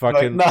it.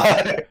 Fucking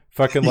like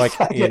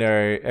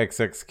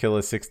XX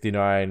Killer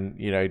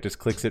 69 just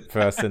clicks it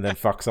first and then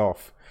fucks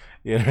off.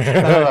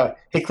 No.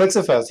 He clicks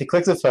it first.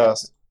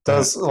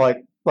 Does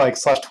like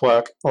slash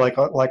twerk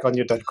like on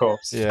your dead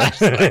corpse. Yeah.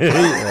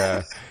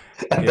 Yeah.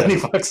 And then he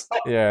fucks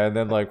off. Yeah, and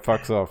then like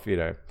fucks off,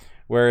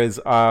 Whereas,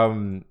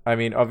 I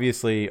mean,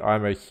 obviously,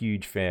 I'm a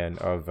huge fan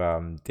of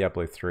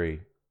Diablo 3,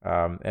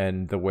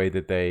 and the way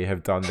that they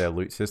have done their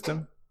loot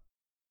system.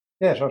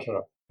 Yeah,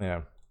 sure.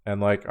 Yeah,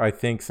 and like I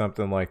think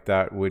something like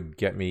that would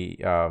get me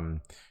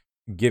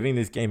giving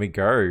this game a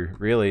go.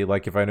 Really,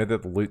 like if I know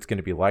that the loot's going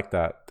to be like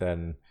that,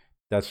 then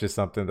that's just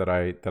something that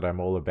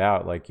I'm all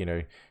about. Like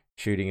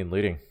shooting and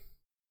looting.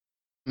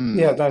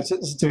 Yeah, no,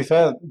 to be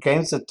fair,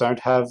 games that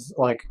don't have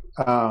like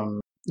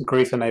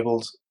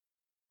grief-enabled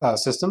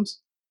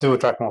systems do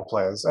attract more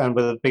players, and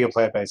with a bigger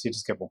player base, you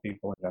just get more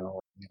people in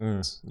general.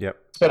 Yep,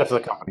 it's better for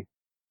the company.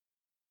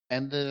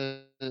 And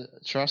the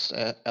trust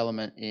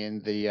element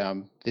in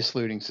the this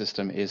looting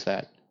system is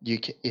that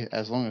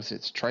as long as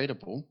it's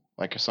tradable,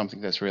 like something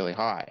that's really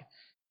high,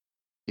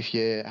 if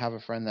you have a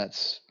friend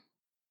that's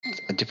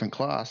a different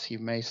class, he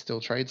may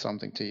still trade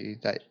something to you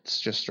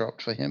that's just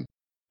dropped for him.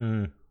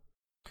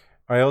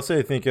 I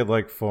also think it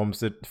like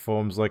forms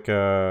like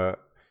a,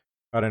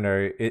 I don't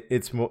know,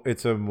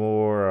 it's a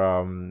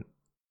more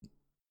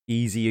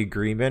easy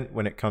agreement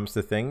when it comes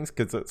to things,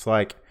 because it's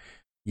like,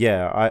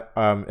 yeah,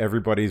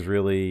 everybody's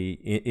really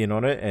in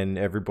on it, and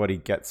everybody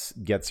gets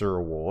a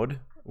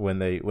reward when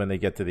they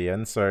get to the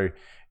end. So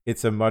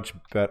it's a much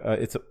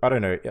better. I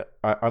don't know.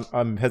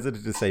 I'm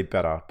hesitant to say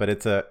better, but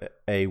it's a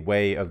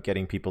way of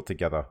getting people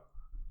together,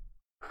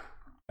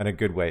 and a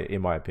good way,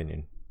 in my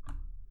opinion.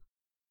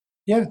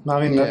 Yeah, I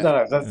mean, there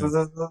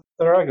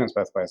are arguments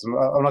both ways.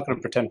 I'm not going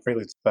to pretend free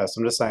loot's the best.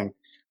 I'm just saying,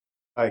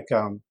 like,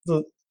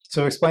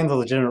 to explain the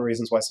legitimate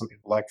reasons why some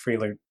people like free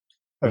loot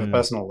over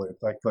personal loot,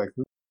 like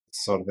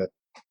sort of it.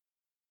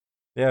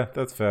 Yeah,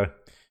 that's fair.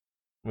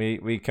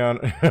 We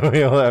can't.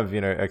 We all have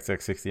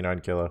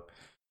XX69 killer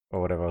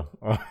or whatever.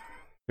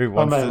 Who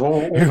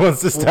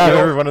wants to stab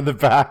everyone in the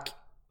back?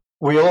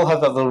 We all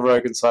have that little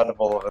rogue inside of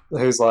all of it,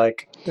 who's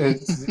like,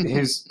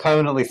 who's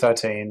permanently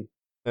 13,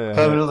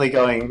 permanently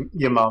going,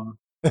 your mum.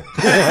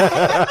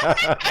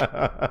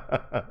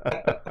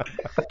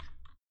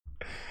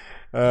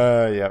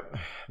 Yep,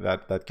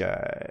 that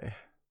guy.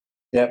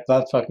 Yep,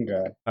 that fucking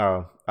guy.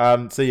 Oh,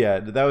 so yeah,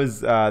 that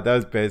was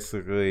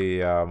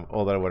basically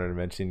all that I wanted to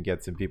mention.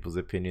 Get some people's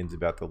opinions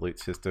about the loot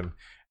system,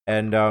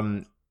 and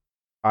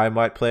I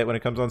might play it when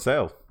it comes on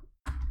sale.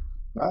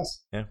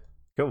 Nice. Yeah,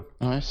 cool.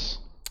 Nice.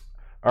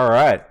 All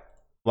right,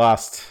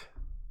 last.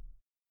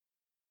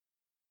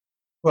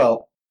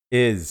 Well,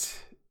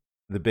 is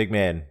the big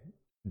man,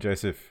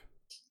 Joseph.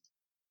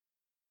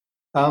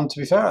 To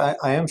be fair,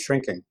 I am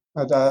shrinking.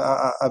 I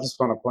just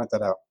want to point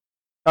that out.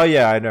 Oh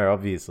yeah, I know.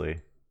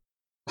 Obviously.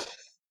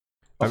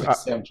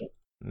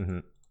 Mm-hmm.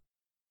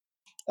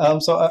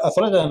 So I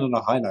thought I'd end on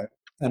a high note,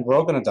 and we're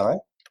all going to die.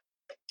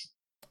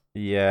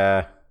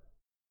 Yeah.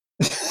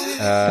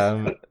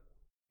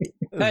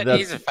 That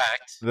is a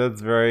fact.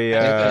 That's very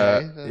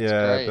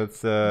great.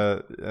 That's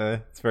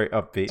it's very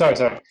upbeat. Sorry.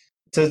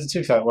 To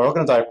be fair, we're all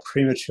going to die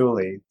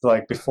prematurely,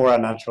 like before our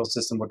natural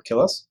system would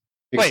kill us.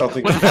 Wait,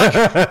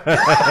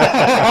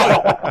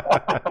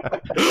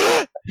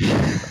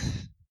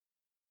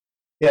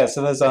 yeah,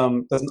 so there's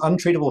an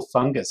untreatable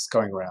fungus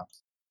going around,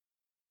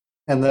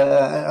 and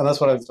that's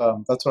what I've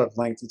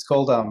linked. It's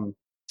called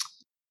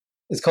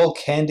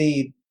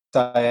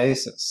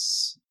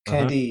candidiasis.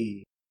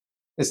 Candy.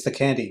 It's the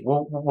candy.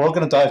 We're all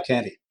going to die of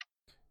candy.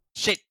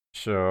 Shit.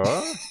 Sure.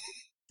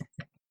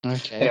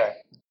 Okay. Anyway,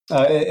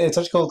 it's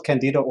actually called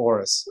Candida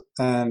auris,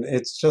 and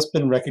it's just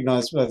been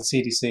recognized by the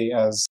CDC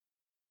as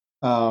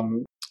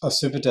a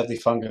super deadly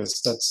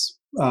fungus that's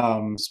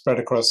spread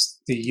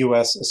across the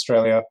US,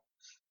 Australia,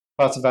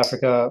 parts of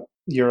Africa,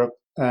 Europe,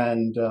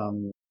 and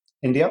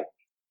India.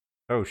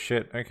 Oh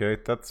shit! Okay,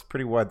 that's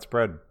pretty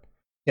widespread.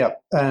 Yeah,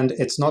 and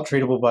it's not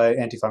treatable by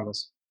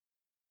antifungals.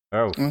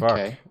 Oh fuck,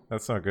 okay.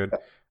 That's not good.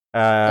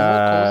 And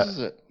what causes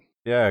it?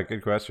 Yeah,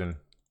 good question.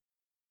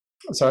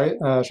 Sorry,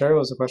 Sherry, what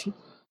was the question?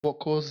 What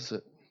causes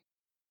it?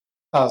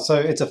 So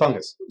it's a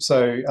fungus.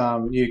 So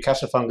you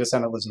catch a fungus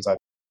and it lives inside.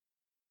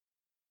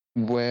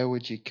 Where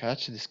would you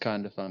catch this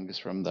kind of fungus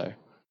from, though?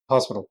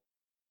 Hospital.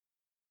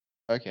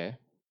 Okay.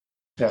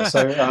 Yeah,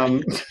 so...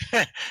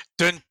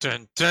 dun,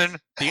 dun, dun.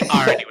 The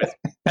irony was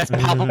as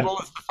palpable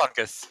as the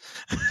fungus.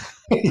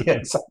 Yeah,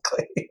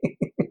 exactly.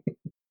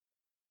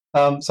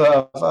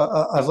 So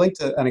I've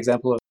linked an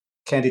example of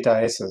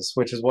candidiasis,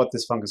 which is what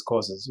this fungus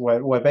causes,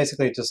 where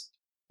basically just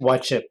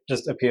white shit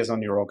just appears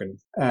on your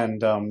organ,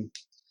 and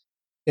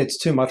it's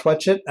too much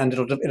white shit, and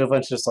it'll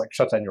eventually just like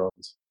shut down your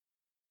organs.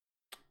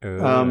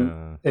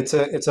 It's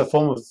a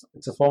form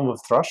of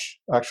thrush,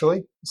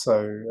 actually.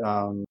 So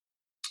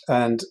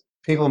and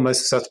people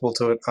most susceptible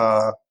to it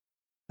are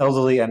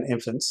elderly and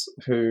infants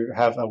who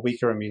have a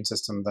weaker immune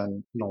system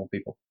than normal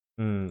people.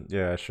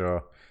 Yeah,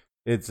 sure.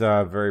 It's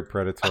very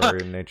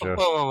predatory in nature.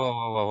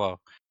 Whoa.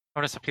 I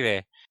want to stop you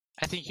there.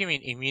 I think you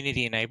mean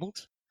immunity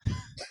enabled.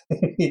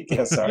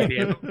 Yeah,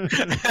 sorry.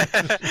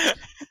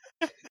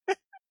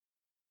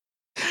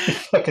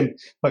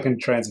 fucking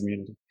trans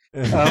immunity.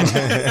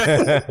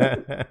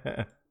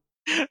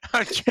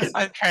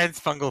 I'm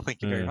transfungal.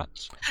 Thank you very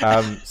much.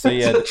 So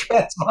yeah,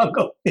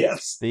 transfungal.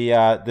 Yes.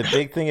 the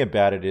big thing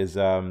about it is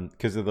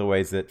because of the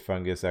ways that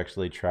fungus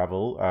actually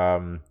travel.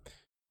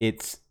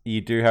 It's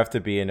you do have to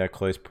be in a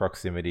close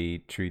proximity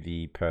to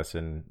the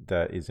person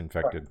that is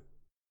infected.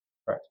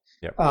 Right.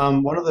 Yep.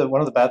 One of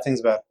the bad things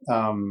about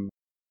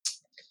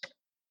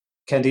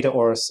Candida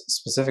auris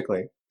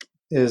specifically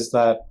is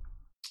that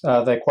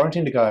they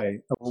quarantined a guy,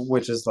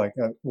 which is like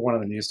one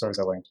of the news stories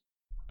I linked.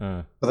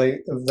 But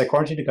they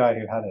quarantined a guy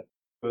who had it.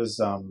 It was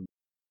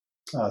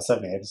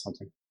 78 or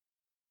something,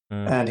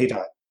 and he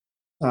died.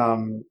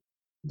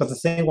 But the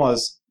thing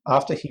was,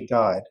 after he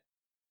died,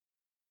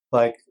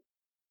 like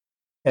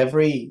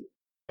every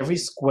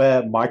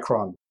square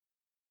micron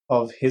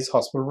of his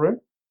hospital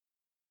room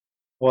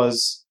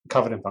was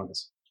covered in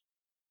fungus.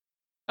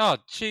 Oh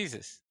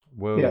Jesus!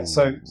 Whoa. Yeah.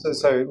 So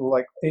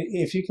like,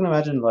 if you can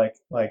imagine like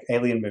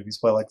alien movies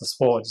where like the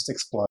spore just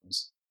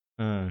explodes.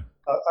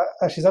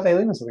 Actually, is that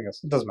alien or something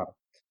else? It doesn't matter.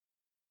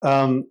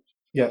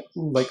 Yeah,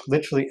 like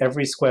literally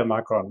every square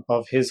micron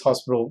of his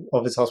hospital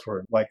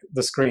room, like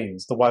the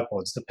screens, the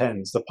whiteboards, the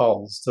pens, the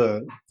poles,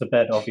 the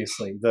bed,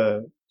 obviously,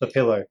 the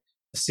pillow,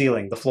 the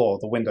ceiling, the floor,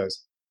 the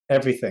windows,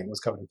 everything was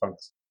covered in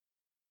fungus.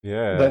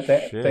 Yeah,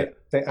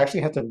 they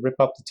actually had to rip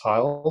up the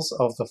tiles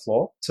of the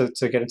floor to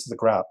get into the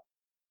grab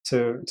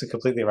to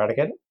completely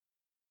eradicate it.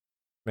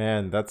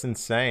 Man, that's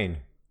insane.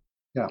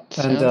 Yeah,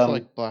 sounds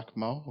like black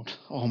mold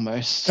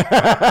almost.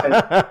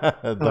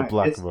 The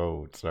black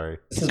mold. Sorry,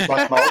 this is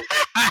black mold.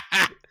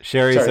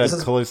 Sherry's had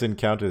close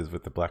encounters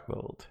with the black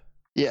mold.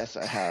 Yes,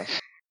 I have.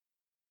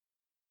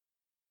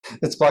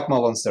 It's black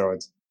mold on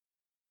steroids.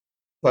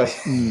 Like,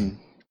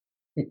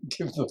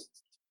 give the.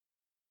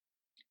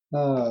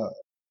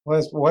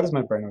 Why does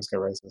my brain always go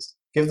racist?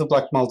 Give the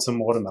black mold some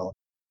watermelon.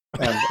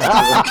 And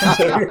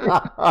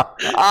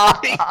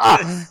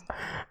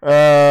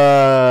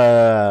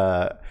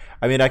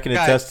I mean, I can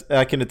attest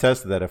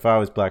to that. If I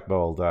was black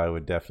mold, I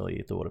would definitely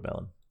eat the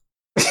watermelon.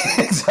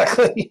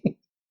 Exactly.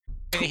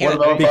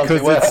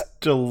 Because it's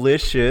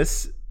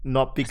delicious,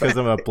 not because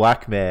I'm a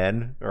black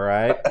man. All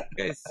right.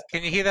 Guys,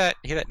 can you hear that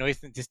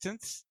noise in the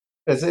distance?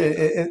 Is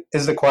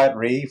it a quiet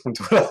re from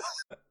Twitter?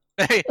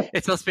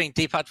 It's us being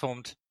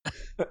deplatformed.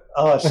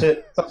 Oh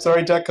shit! I'm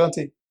sorry, Jack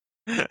Conti.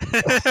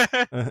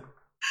 I'm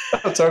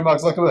sorry,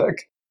 Mark Zuckerberg.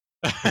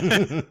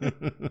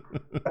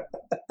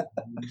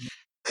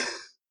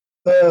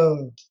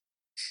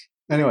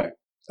 Anyway,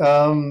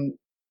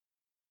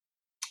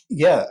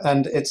 yeah,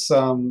 and it's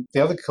the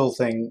other cool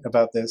thing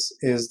about this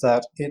is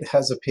that it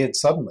has appeared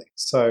suddenly.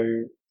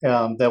 So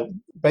there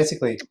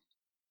basically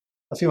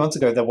a few months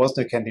ago there was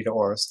no Candida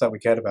auris that we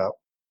cared about,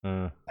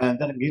 and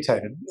then it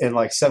mutated in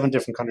like 7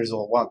 different countries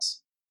all at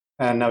once,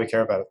 and now we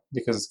care about it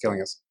because it's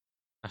killing us.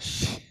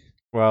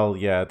 Well,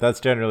 yeah, that's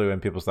generally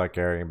when people start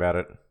caring about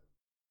it.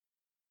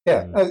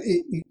 Yeah,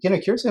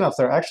 curiously enough,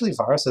 there are actually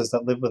viruses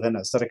that live within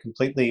us that are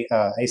completely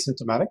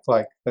asymptomatic.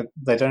 Like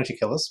they don't actually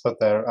kill us, but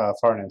they're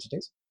foreign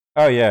entities.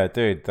 Oh yeah,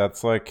 dude,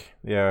 that's like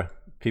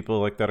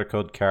people like that are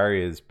called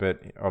carriers.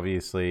 But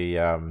obviously,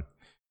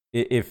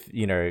 if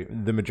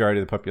the majority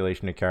of the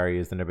population are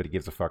carriers, then nobody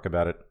gives a fuck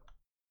about it.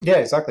 Yeah,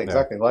 exactly.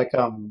 Like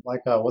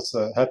what's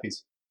the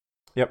herpes?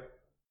 Yep.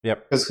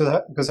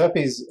 Because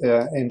herpes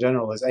in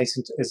general is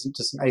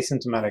just an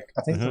asymptomatic.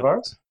 I think it's a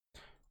virus.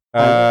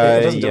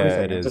 It doesn't do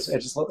anything. It is. It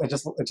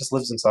just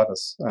lives inside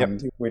us,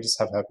 and we just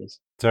have herpes.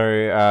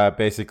 So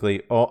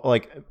basically,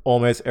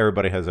 almost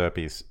everybody has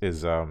herpes.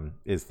 Is the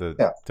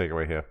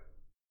takeaway here?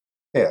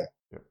 Yeah.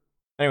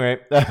 Anyway,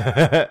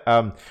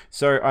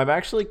 so I'm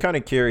actually kind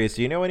of curious.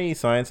 Do you know any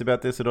science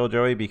about this at all,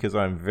 Joey? Because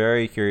I'm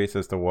very curious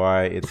as to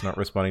why it's not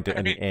responding to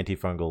any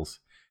antifungals.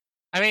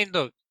 I mean,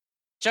 look,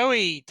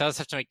 Joey does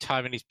have to make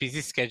time in his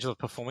busy schedule of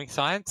performing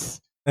science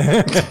to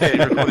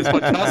record his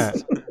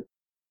podcast.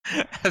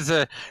 As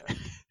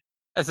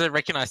a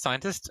recognized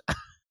scientist.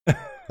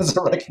 As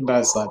a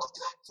recognized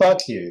scientist.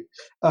 Fuck you.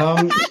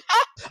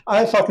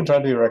 I fucking try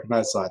to be a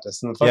recognized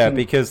scientist. And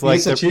because like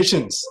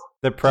institutions.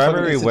 The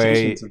primary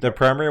way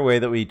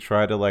that we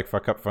try to like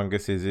fuck up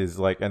fungus is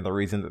like, and the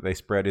reason that they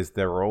spread is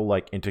they're all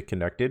like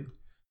interconnected.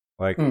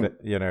 Like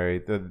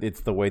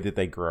it's the way that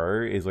they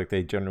grow is like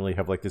they generally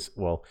have like this.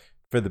 Well,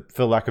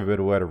 for lack of a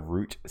better word, a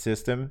root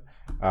system.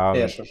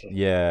 Yeah, sure.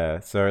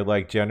 Yeah, so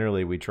like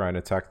generally we try and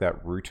attack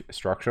that root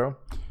structure.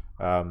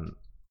 So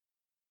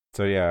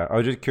yeah, I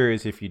was just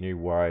curious if you knew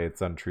why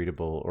it's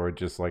untreatable, or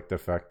just like the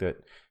fact that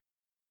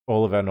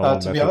all of our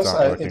normal methods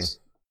aren't working.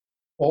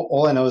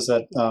 All I know is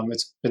that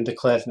it's been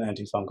declared an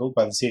antifungal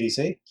by the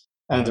CDC,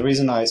 and the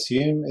reason I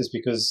assume is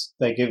because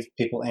they give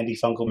people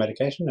antifungal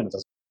medication and it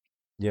doesn't.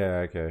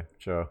 Yeah. Okay.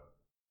 Sure.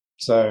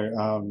 So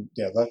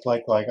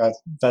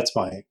that's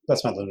my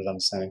limited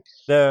understanding.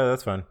 Yeah,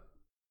 that's fine.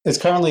 It's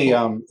currently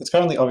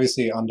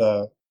obviously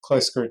under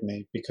close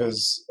scrutiny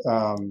because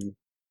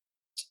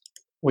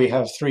we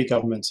have 3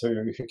 governments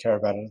who care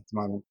about it at the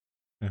moment,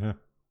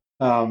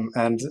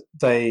 and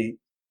they,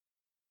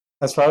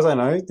 as far as I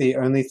know, the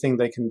only thing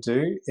they can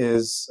do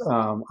is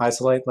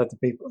isolate, let the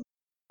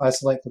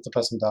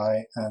person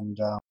die, and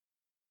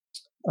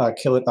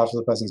kill it after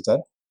the person's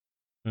dead.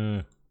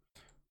 Mm.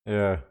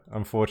 Yeah,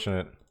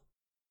 unfortunate.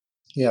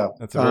 Yeah,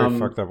 That's a very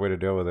fucked up way to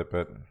deal with it,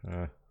 but.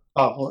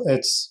 well,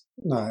 it's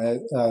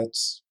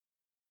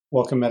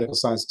what can medical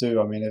science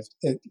do? I mean, if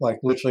it like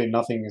literally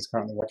nothing is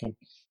currently working.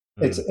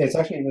 It's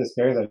actually really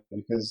scary though,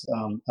 because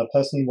a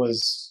person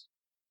was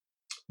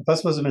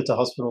admitted to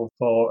hospital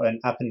for an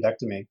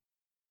appendectomy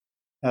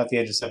at the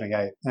age of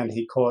 78, and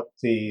he caught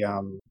the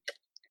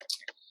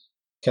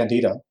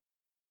candida.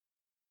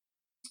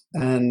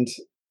 And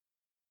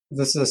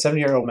this is a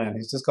 70-year-old man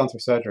who's just gone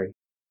through surgery,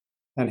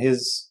 and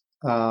his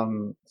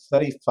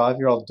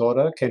 35-year-old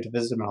daughter came to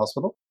visit him in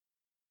hospital.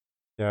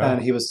 Yeah.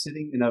 And he was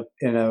sitting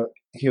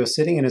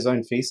in his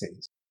own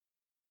feces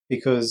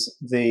because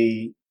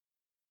the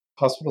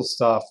hospital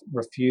staff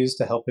refused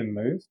to help him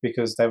move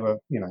because they were,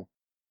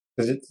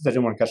 they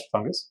didn't want to catch the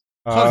fungus.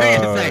 Oh,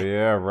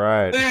 yeah,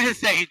 right. I was going to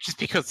say, just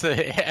because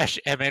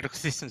our medical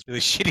system's really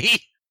shitty.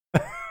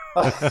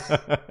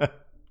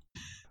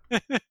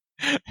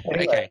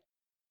 Anyway, okay.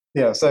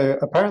 Yeah, so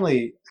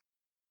apparently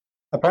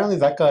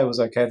that guy was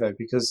okay though,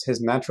 because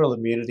his natural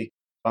immunity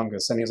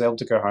fungus, and he was able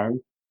to go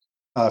home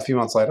a few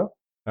months later.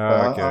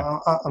 Okay.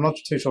 I'm not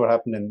too sure what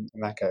happened in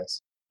that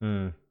case.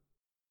 Mm.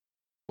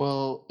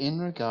 Well, in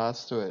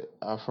regards to it,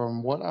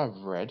 from what I've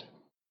read,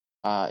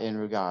 in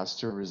regards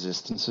to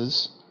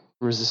resistances,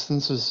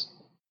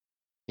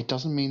 it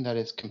doesn't mean that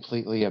it's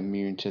completely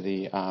immune to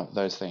the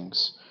those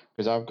things.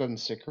 Because I've gotten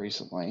sick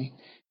recently,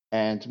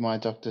 and my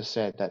doctor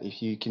said that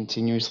if you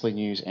continuously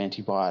use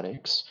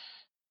antibiotics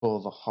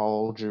for the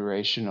whole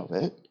duration of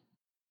it,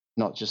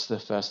 not just the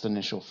first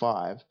initial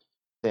 5,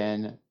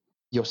 then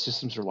your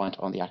system's reliant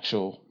on the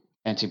actual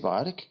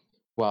antibiotic.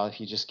 While if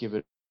you just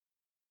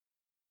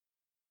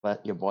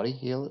let your body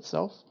heal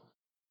itself,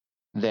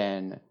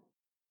 then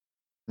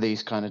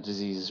these kind of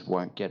diseases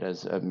won't get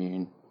as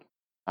immune,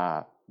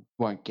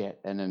 won't get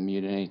an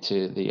immunity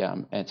to the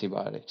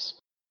antibiotics.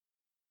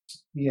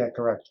 Yeah,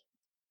 correct.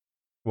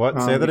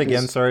 What? Say that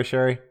again, sorry,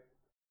 Sherry.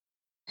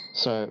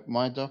 So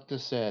my doctor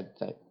said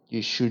that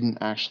you shouldn't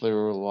actually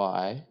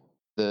rely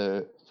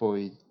for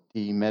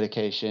the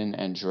medication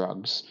and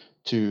drugs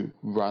to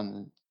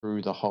run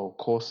through the whole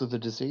course of the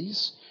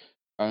disease,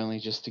 only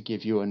just to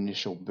give you an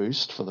initial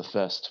boost for the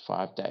first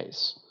 5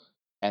 days,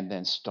 and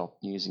then stop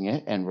using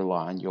it and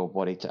rely on your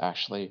body to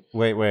actually...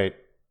 Wait.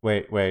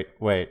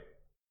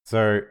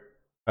 So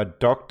a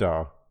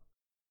doctor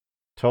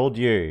told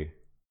you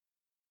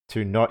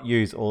to not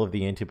use all of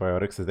the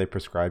antibiotics that they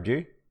prescribed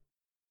you?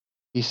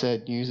 He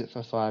said use it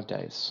for 5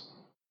 days.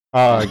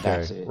 Oh,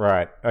 okay.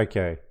 Right.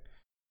 Okay.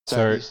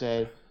 So he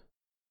said,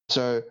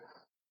 so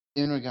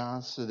in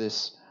regards to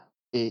this,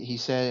 he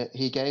said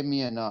he gave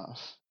me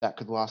enough that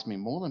could last me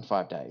more than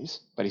 5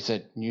 days, but he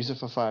said use it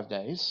for 5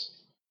 days,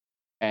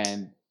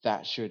 and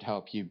that should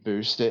help you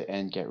boost it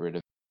and get rid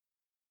of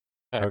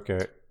it.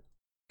 Okay.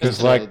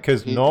 Because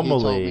normally...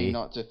 He told me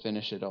not to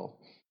finish it all.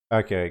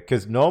 Okay,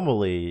 because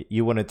normally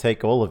you want to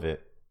take all of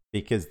it,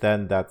 because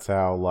then that's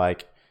how,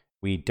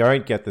 we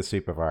don't get the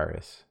super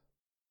virus.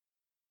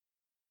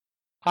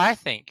 I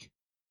think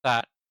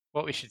that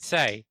what we should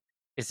say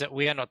is that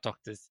we are not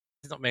doctors.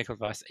 This is not medical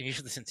advice, and you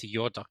should listen to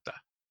your doctor.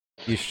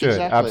 You should,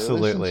 exactly.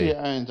 Absolutely. Listen to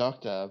your own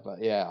doctor,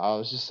 but yeah, I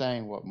was just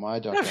saying what my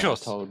doctor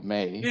told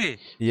me.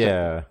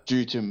 Yeah.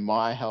 Due to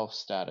my health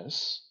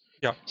status.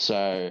 Yep.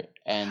 So,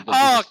 and...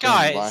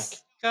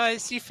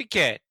 Guys, you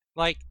forget.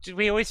 Do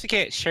we always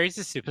forget Sherry's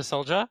a super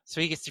soldier, so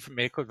he gets different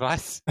medical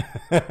advice?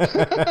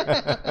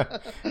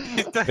 But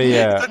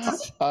yeah.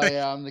 Oh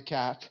yeah, I'm the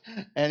cap.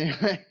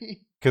 Anyway.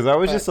 Because I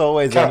was just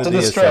always under the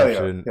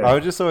assumption... Yeah. I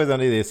was just always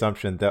under the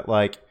assumption that,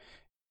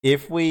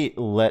 if we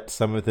let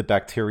some of the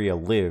bacteria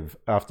live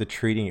after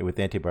treating it with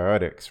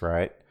antibiotics,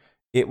 right,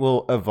 it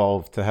will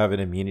evolve to have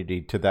an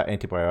immunity to that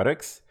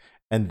antibiotics.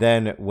 And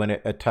then when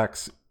it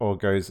attacks or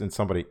goes in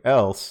somebody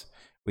else,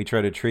 we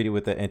try to treat it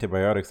with the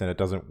antibiotics and it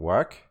doesn't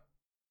work.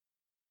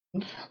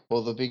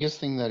 Well, the biggest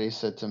thing that he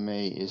said to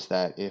me is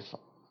that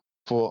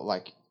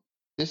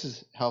this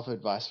is health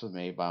advice for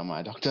me by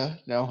my doctor,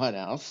 no one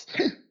else,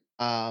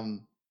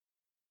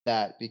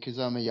 that because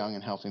I'm a young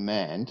and healthy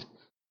man,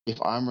 if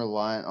I'm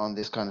reliant on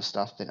this kind of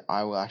stuff, then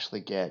I will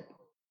actually get,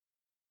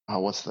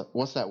 what's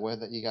that word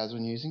that you guys were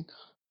using?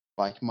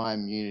 My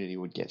immunity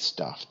would get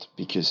stuffed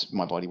because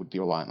my body would be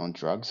reliant on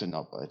drugs and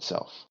not by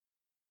itself.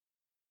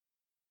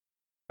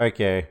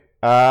 Okay.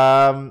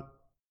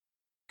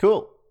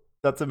 Cool.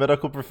 That's a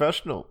medical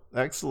professional.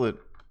 Excellent.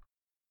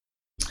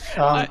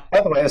 By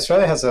the way,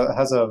 Australia has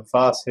a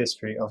vast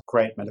history of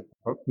great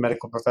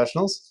medical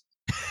professionals.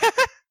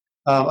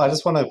 I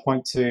just want to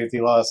point to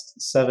the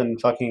last 7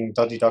 fucking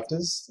dodgy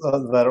doctors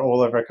that are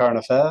all over a current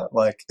affair,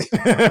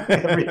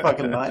 every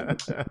fucking night.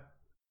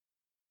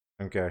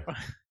 Okay.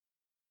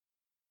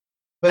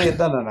 But yeah,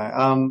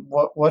 no.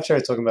 What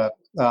Sherry's talking about,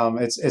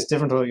 it's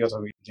different to what you're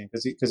talking about, Eugene,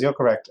 because you're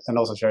correct, and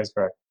also Sherry's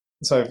correct.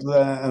 So,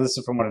 and this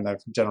is from what I know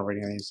from general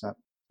reading on the internet.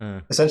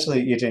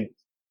 Essentially, Eugene,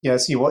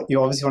 yes, you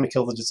obviously want to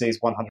kill the disease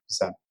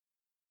 100%.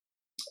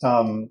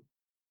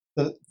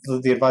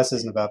 The advice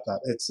isn't about that.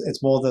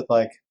 It's more that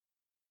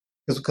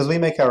because we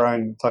make our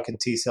own fucking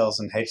T cells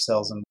and H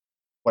cells and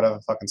whatever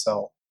fucking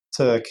cell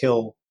to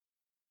kill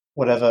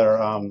whatever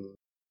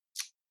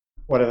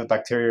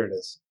bacteria it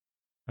is,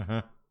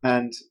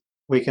 and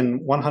we can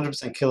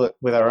 100% kill it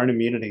with our own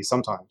immunity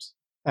sometimes.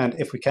 And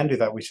if we can do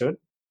that, we should.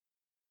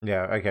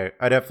 Yeah. Okay.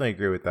 I definitely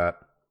agree with that.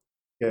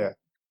 Yeah,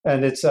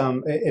 and it's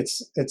on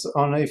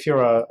if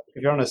you're on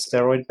a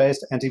steroid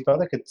based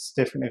antibiotic, it's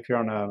different if you're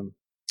on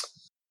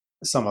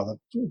some other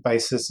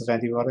basis of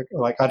antibiotic.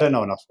 Like I don't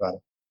know enough about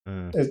it.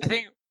 I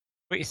think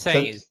what you're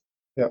saying is,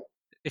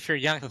 if you're a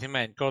young healthy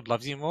man, God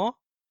loves you more,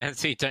 and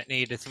so you don't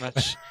need as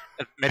much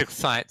medical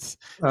science.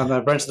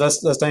 No, Brent,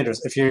 that's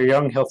dangerous. If you're a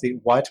young healthy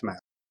white man.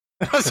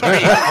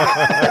 Sorry.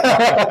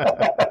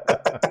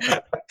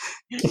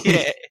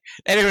 Yeah.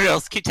 Anyone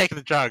else, keep taking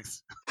the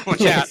drugs.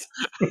 Watch out.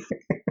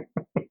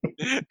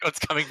 God's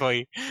coming for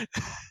you.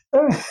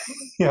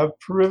 Yeah,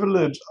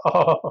 privilege.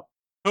 Oh.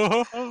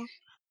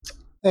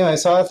 Anyway,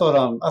 so I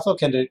thought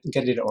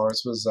Candida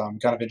auris was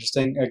kind of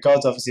interesting.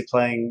 God's obviously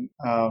playing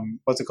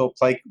what's it called,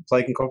 Plague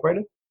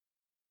Incorporated.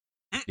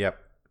 Yep.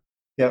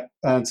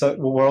 And so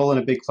we're all in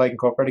a big Plague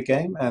Incorporated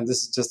game, and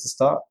this is just the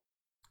start.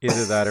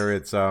 Either that, or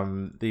it's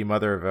the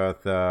Mother of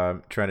Earth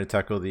trying to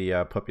tackle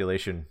the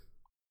population.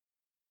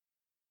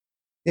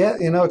 Yeah,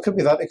 it could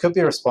be that. It could be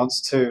a response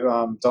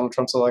to Donald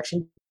Trump's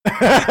election.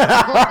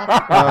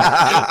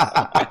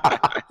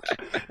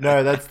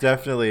 No, that's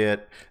definitely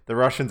it. The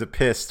Russians are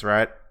pissed,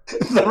 right?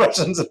 The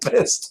Russians are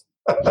pissed.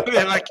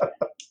 they're like,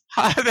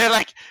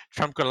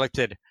 Trump got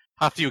elected.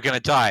 Half of you are going to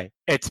die.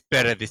 It's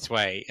better this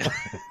way.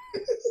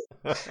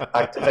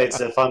 Activates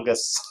the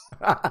fungus.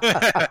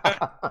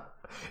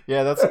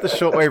 Yeah, that's what the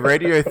shortwave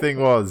radio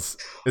thing was.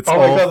 It's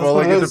all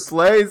falling into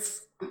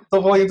place. It's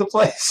all falling into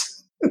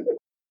place.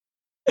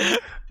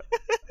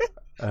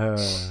 I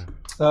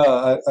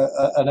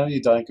know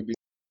you're dying could be.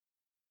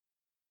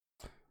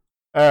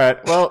 All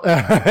right. Well,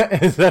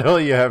 is that all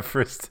you have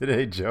for us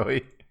today,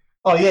 Joey?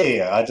 Oh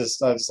yeah. I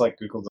just like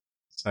Googled it.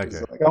 Okay.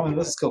 Like, oh,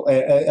 this is cool.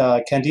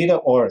 Candida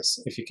auris,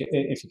 if you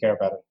care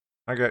about it.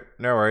 Okay,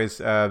 no worries.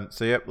 So,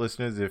 yep,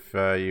 listeners, if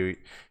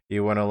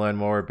you want to learn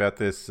more about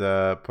this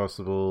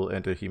possible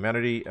end to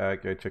humanity,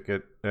 go check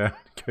it.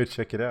 Go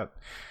check it out.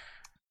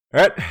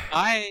 All right.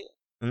 I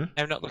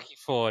am not looking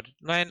forward.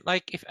 Man,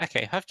 like, if I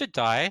have to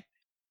die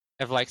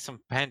of like some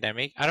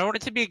pandemic, I don't want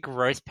it to be a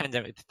gross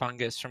pandemic with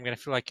fungus. I'm gonna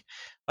feel like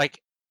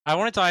I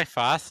want to die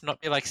fast,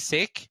 not be like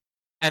sick,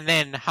 and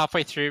then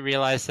halfway through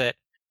realize that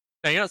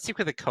no, you're not sick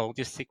with a cold.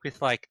 You're sick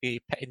with like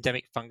the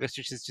endemic fungus,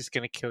 which is just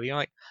gonna kill you. I'm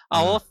like,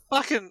 oh, well,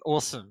 fucking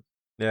awesome.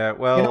 Yeah,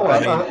 well, you know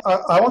what?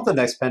 I want the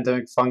next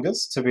pandemic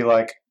fungus to be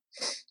like,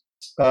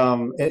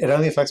 it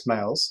only affects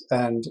males,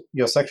 and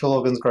your sexual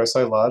organs grow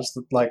so large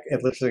that like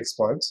it literally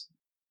explodes.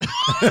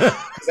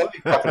 That'd be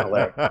fucking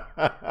hilarious.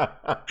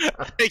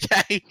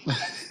 Okay.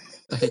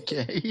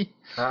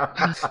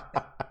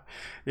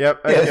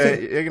 Yep.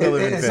 Okay. You're gonna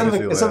live in fantasy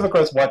land. Instead of a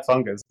gross white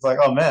fungus, it's like,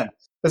 oh man,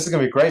 this is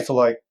gonna be great for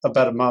like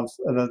about a month,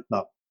 and then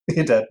no,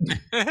 you're dead.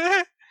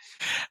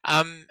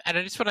 And I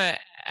just want to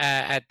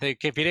add the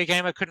video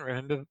game I couldn't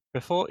remember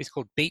before. It's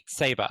called Beat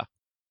Saber.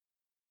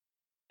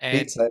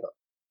 Beat Saber.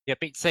 Yeah,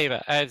 Beat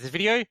Saber. The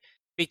video,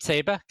 Beat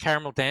Saber,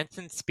 Caramel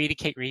Dancing, Speedy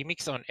Cake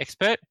Remix on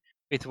Expert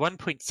with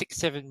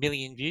 1.67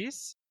 million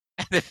views.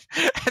 And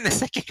the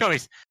second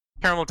comment is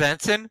Caramel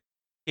Dancing.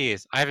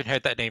 Years. I haven't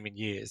heard that name in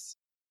years.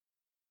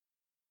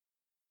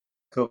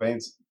 Cool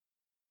beans.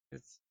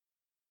 It's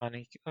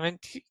funny. I mean,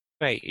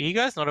 wait, are you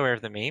guys not aware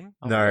of the meme?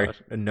 Oh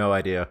no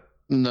idea.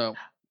 No.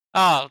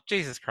 Oh,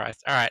 Jesus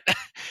Christ. All right.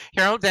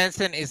 Caramel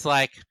Dancing is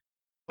like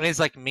one of these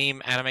like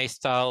meme anime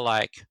style,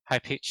 like high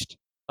pitched,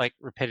 like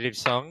repetitive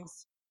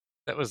songs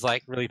that was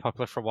like really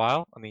popular for a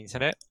while on the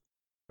internet.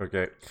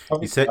 Okay.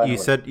 You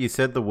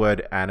said the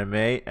word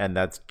anime, and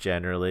that's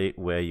generally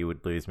where you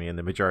would lose me in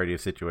the majority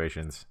of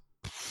situations.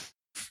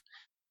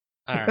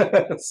 All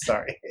right.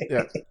 Sorry.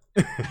 Yeah.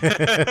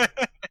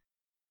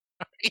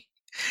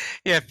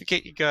 Yeah,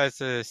 forget you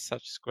guys are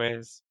such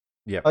squares.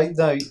 Yeah.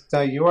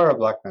 No, you are a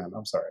black man.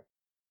 I'm sorry.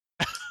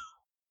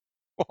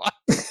 What?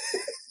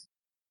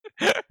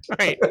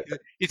 Wait,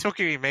 you're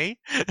talking to me?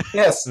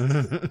 Yes.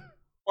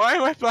 Why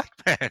am I black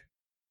man?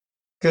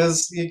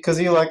 Because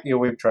you like your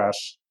whip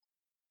trash.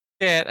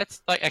 Yeah,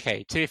 that's like,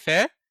 okay, to be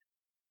fair,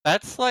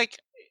 that's like,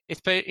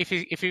 if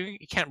you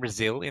count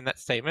Brazil in that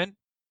statement,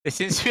 there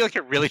seems to be like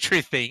a really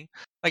true thing.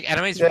 Like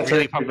anime is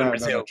really popular in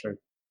Brazil.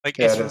 Like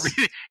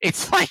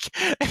it's like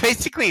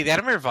basically the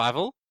anime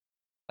revival,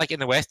 like in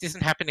the West,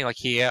 isn't happening like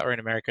here or in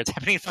America. It's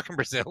happening in fucking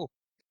Brazil.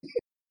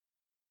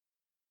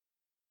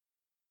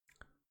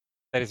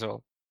 That is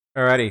all.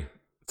 Alrighty.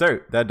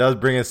 So that does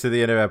bring us to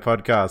the end of our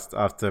podcast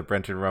after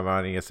Brenton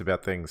reminding us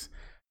about things.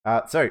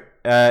 So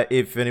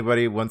If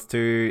anybody wants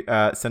to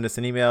send us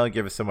an email,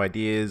 give us some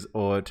ideas,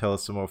 or tell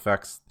us some more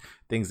facts,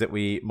 things that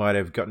we might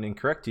have gotten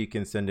incorrect, you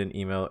can send an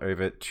email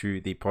over to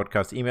the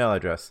podcast email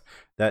address.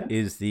 That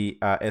is the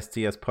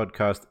STS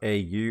Podcast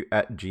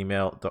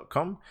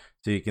AU@gmail.com.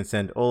 So you can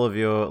send all of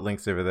your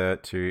links over there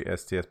to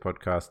STS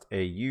Podcast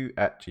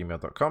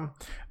AU@gmail.com.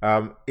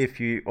 If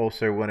you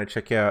also want to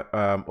check out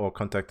or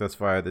contact us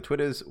via the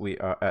Twitters, we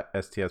are at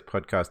STS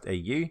Podcast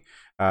AU.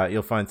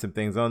 You'll find some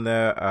things on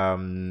there.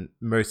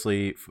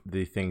 Mostly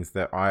the things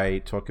that I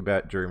talk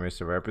about during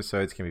most of our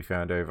episodes can be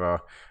found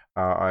over.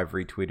 I've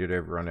retweeted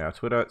over on our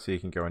Twitter, so you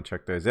can go and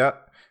check those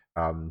out.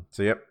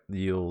 So yep,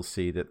 you'll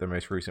see that the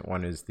most recent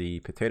one is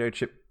the potato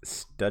chip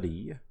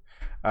study.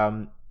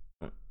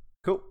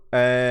 Cool.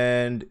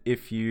 And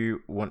if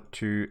you want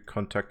to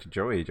contact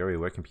Joey,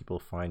 where can people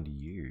find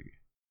you?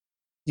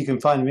 You can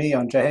find me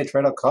on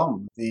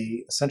jhray.com,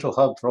 the central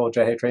hub for all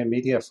JHray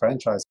media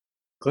franchises,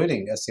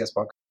 including STS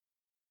Podcast.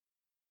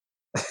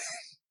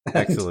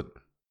 Excellent.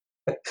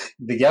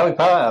 The Yowie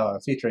Power Hour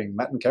featuring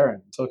Matt and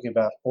Karen talking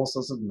about all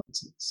sorts of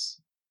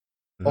nonsense.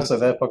 Mhm. Also,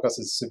 their podcast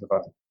is super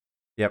fun.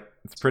 Yep,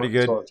 it's pretty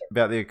good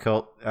about the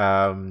occult.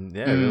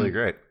 Really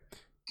great.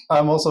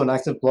 I'm also an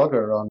active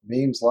blogger on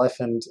memes, life,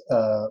 and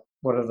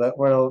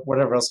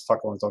whatever else the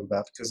fuck I want to talk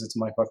about, because it's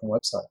my fucking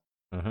website.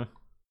 Mm-hmm.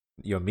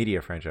 Your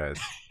media franchise.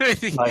 My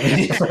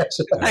media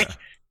franchise. Like,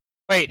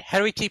 wait, how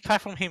do we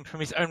deplatform him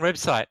from his own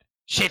website?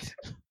 Shit.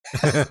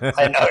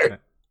 I know.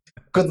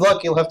 Good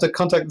luck. You'll have to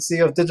contact the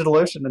CEO of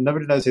DigitalOcean, and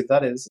nobody knows who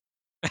that is.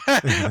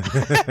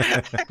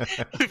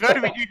 If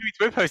only we knew who his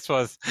web host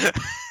was.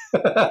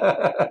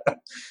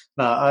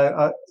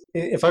 No,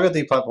 if I got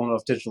the platform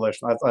of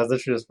DigitalOcean, I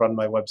literally just run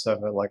my web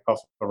server like off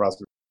a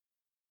Raspberry.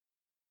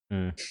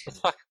 That's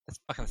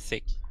fucking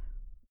sick.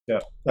 Yeah.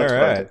 All That's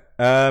what I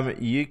right.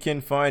 do. You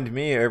can find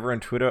me over on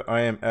Twitter.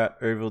 I am at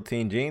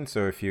OvalTeenGene.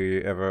 So if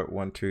you ever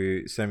want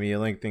to send me a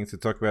link, things to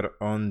talk about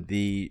on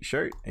the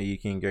show, you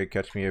can go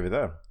catch me over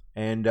there.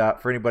 And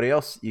for anybody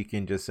else, you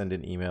can just send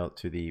an email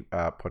to the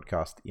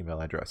podcast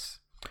email address.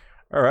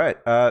 All right.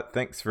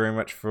 Thanks very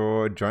much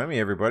for joining me,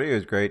 everybody. It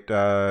was great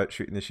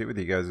shooting the shit with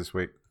you guys this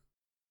week.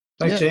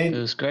 Thanks, Gene. It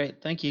was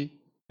great. Thank you.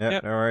 Yeah,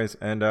 Yep. no worries.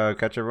 And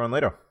catch everyone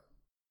later.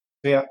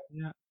 Yeah.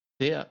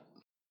 Yeah.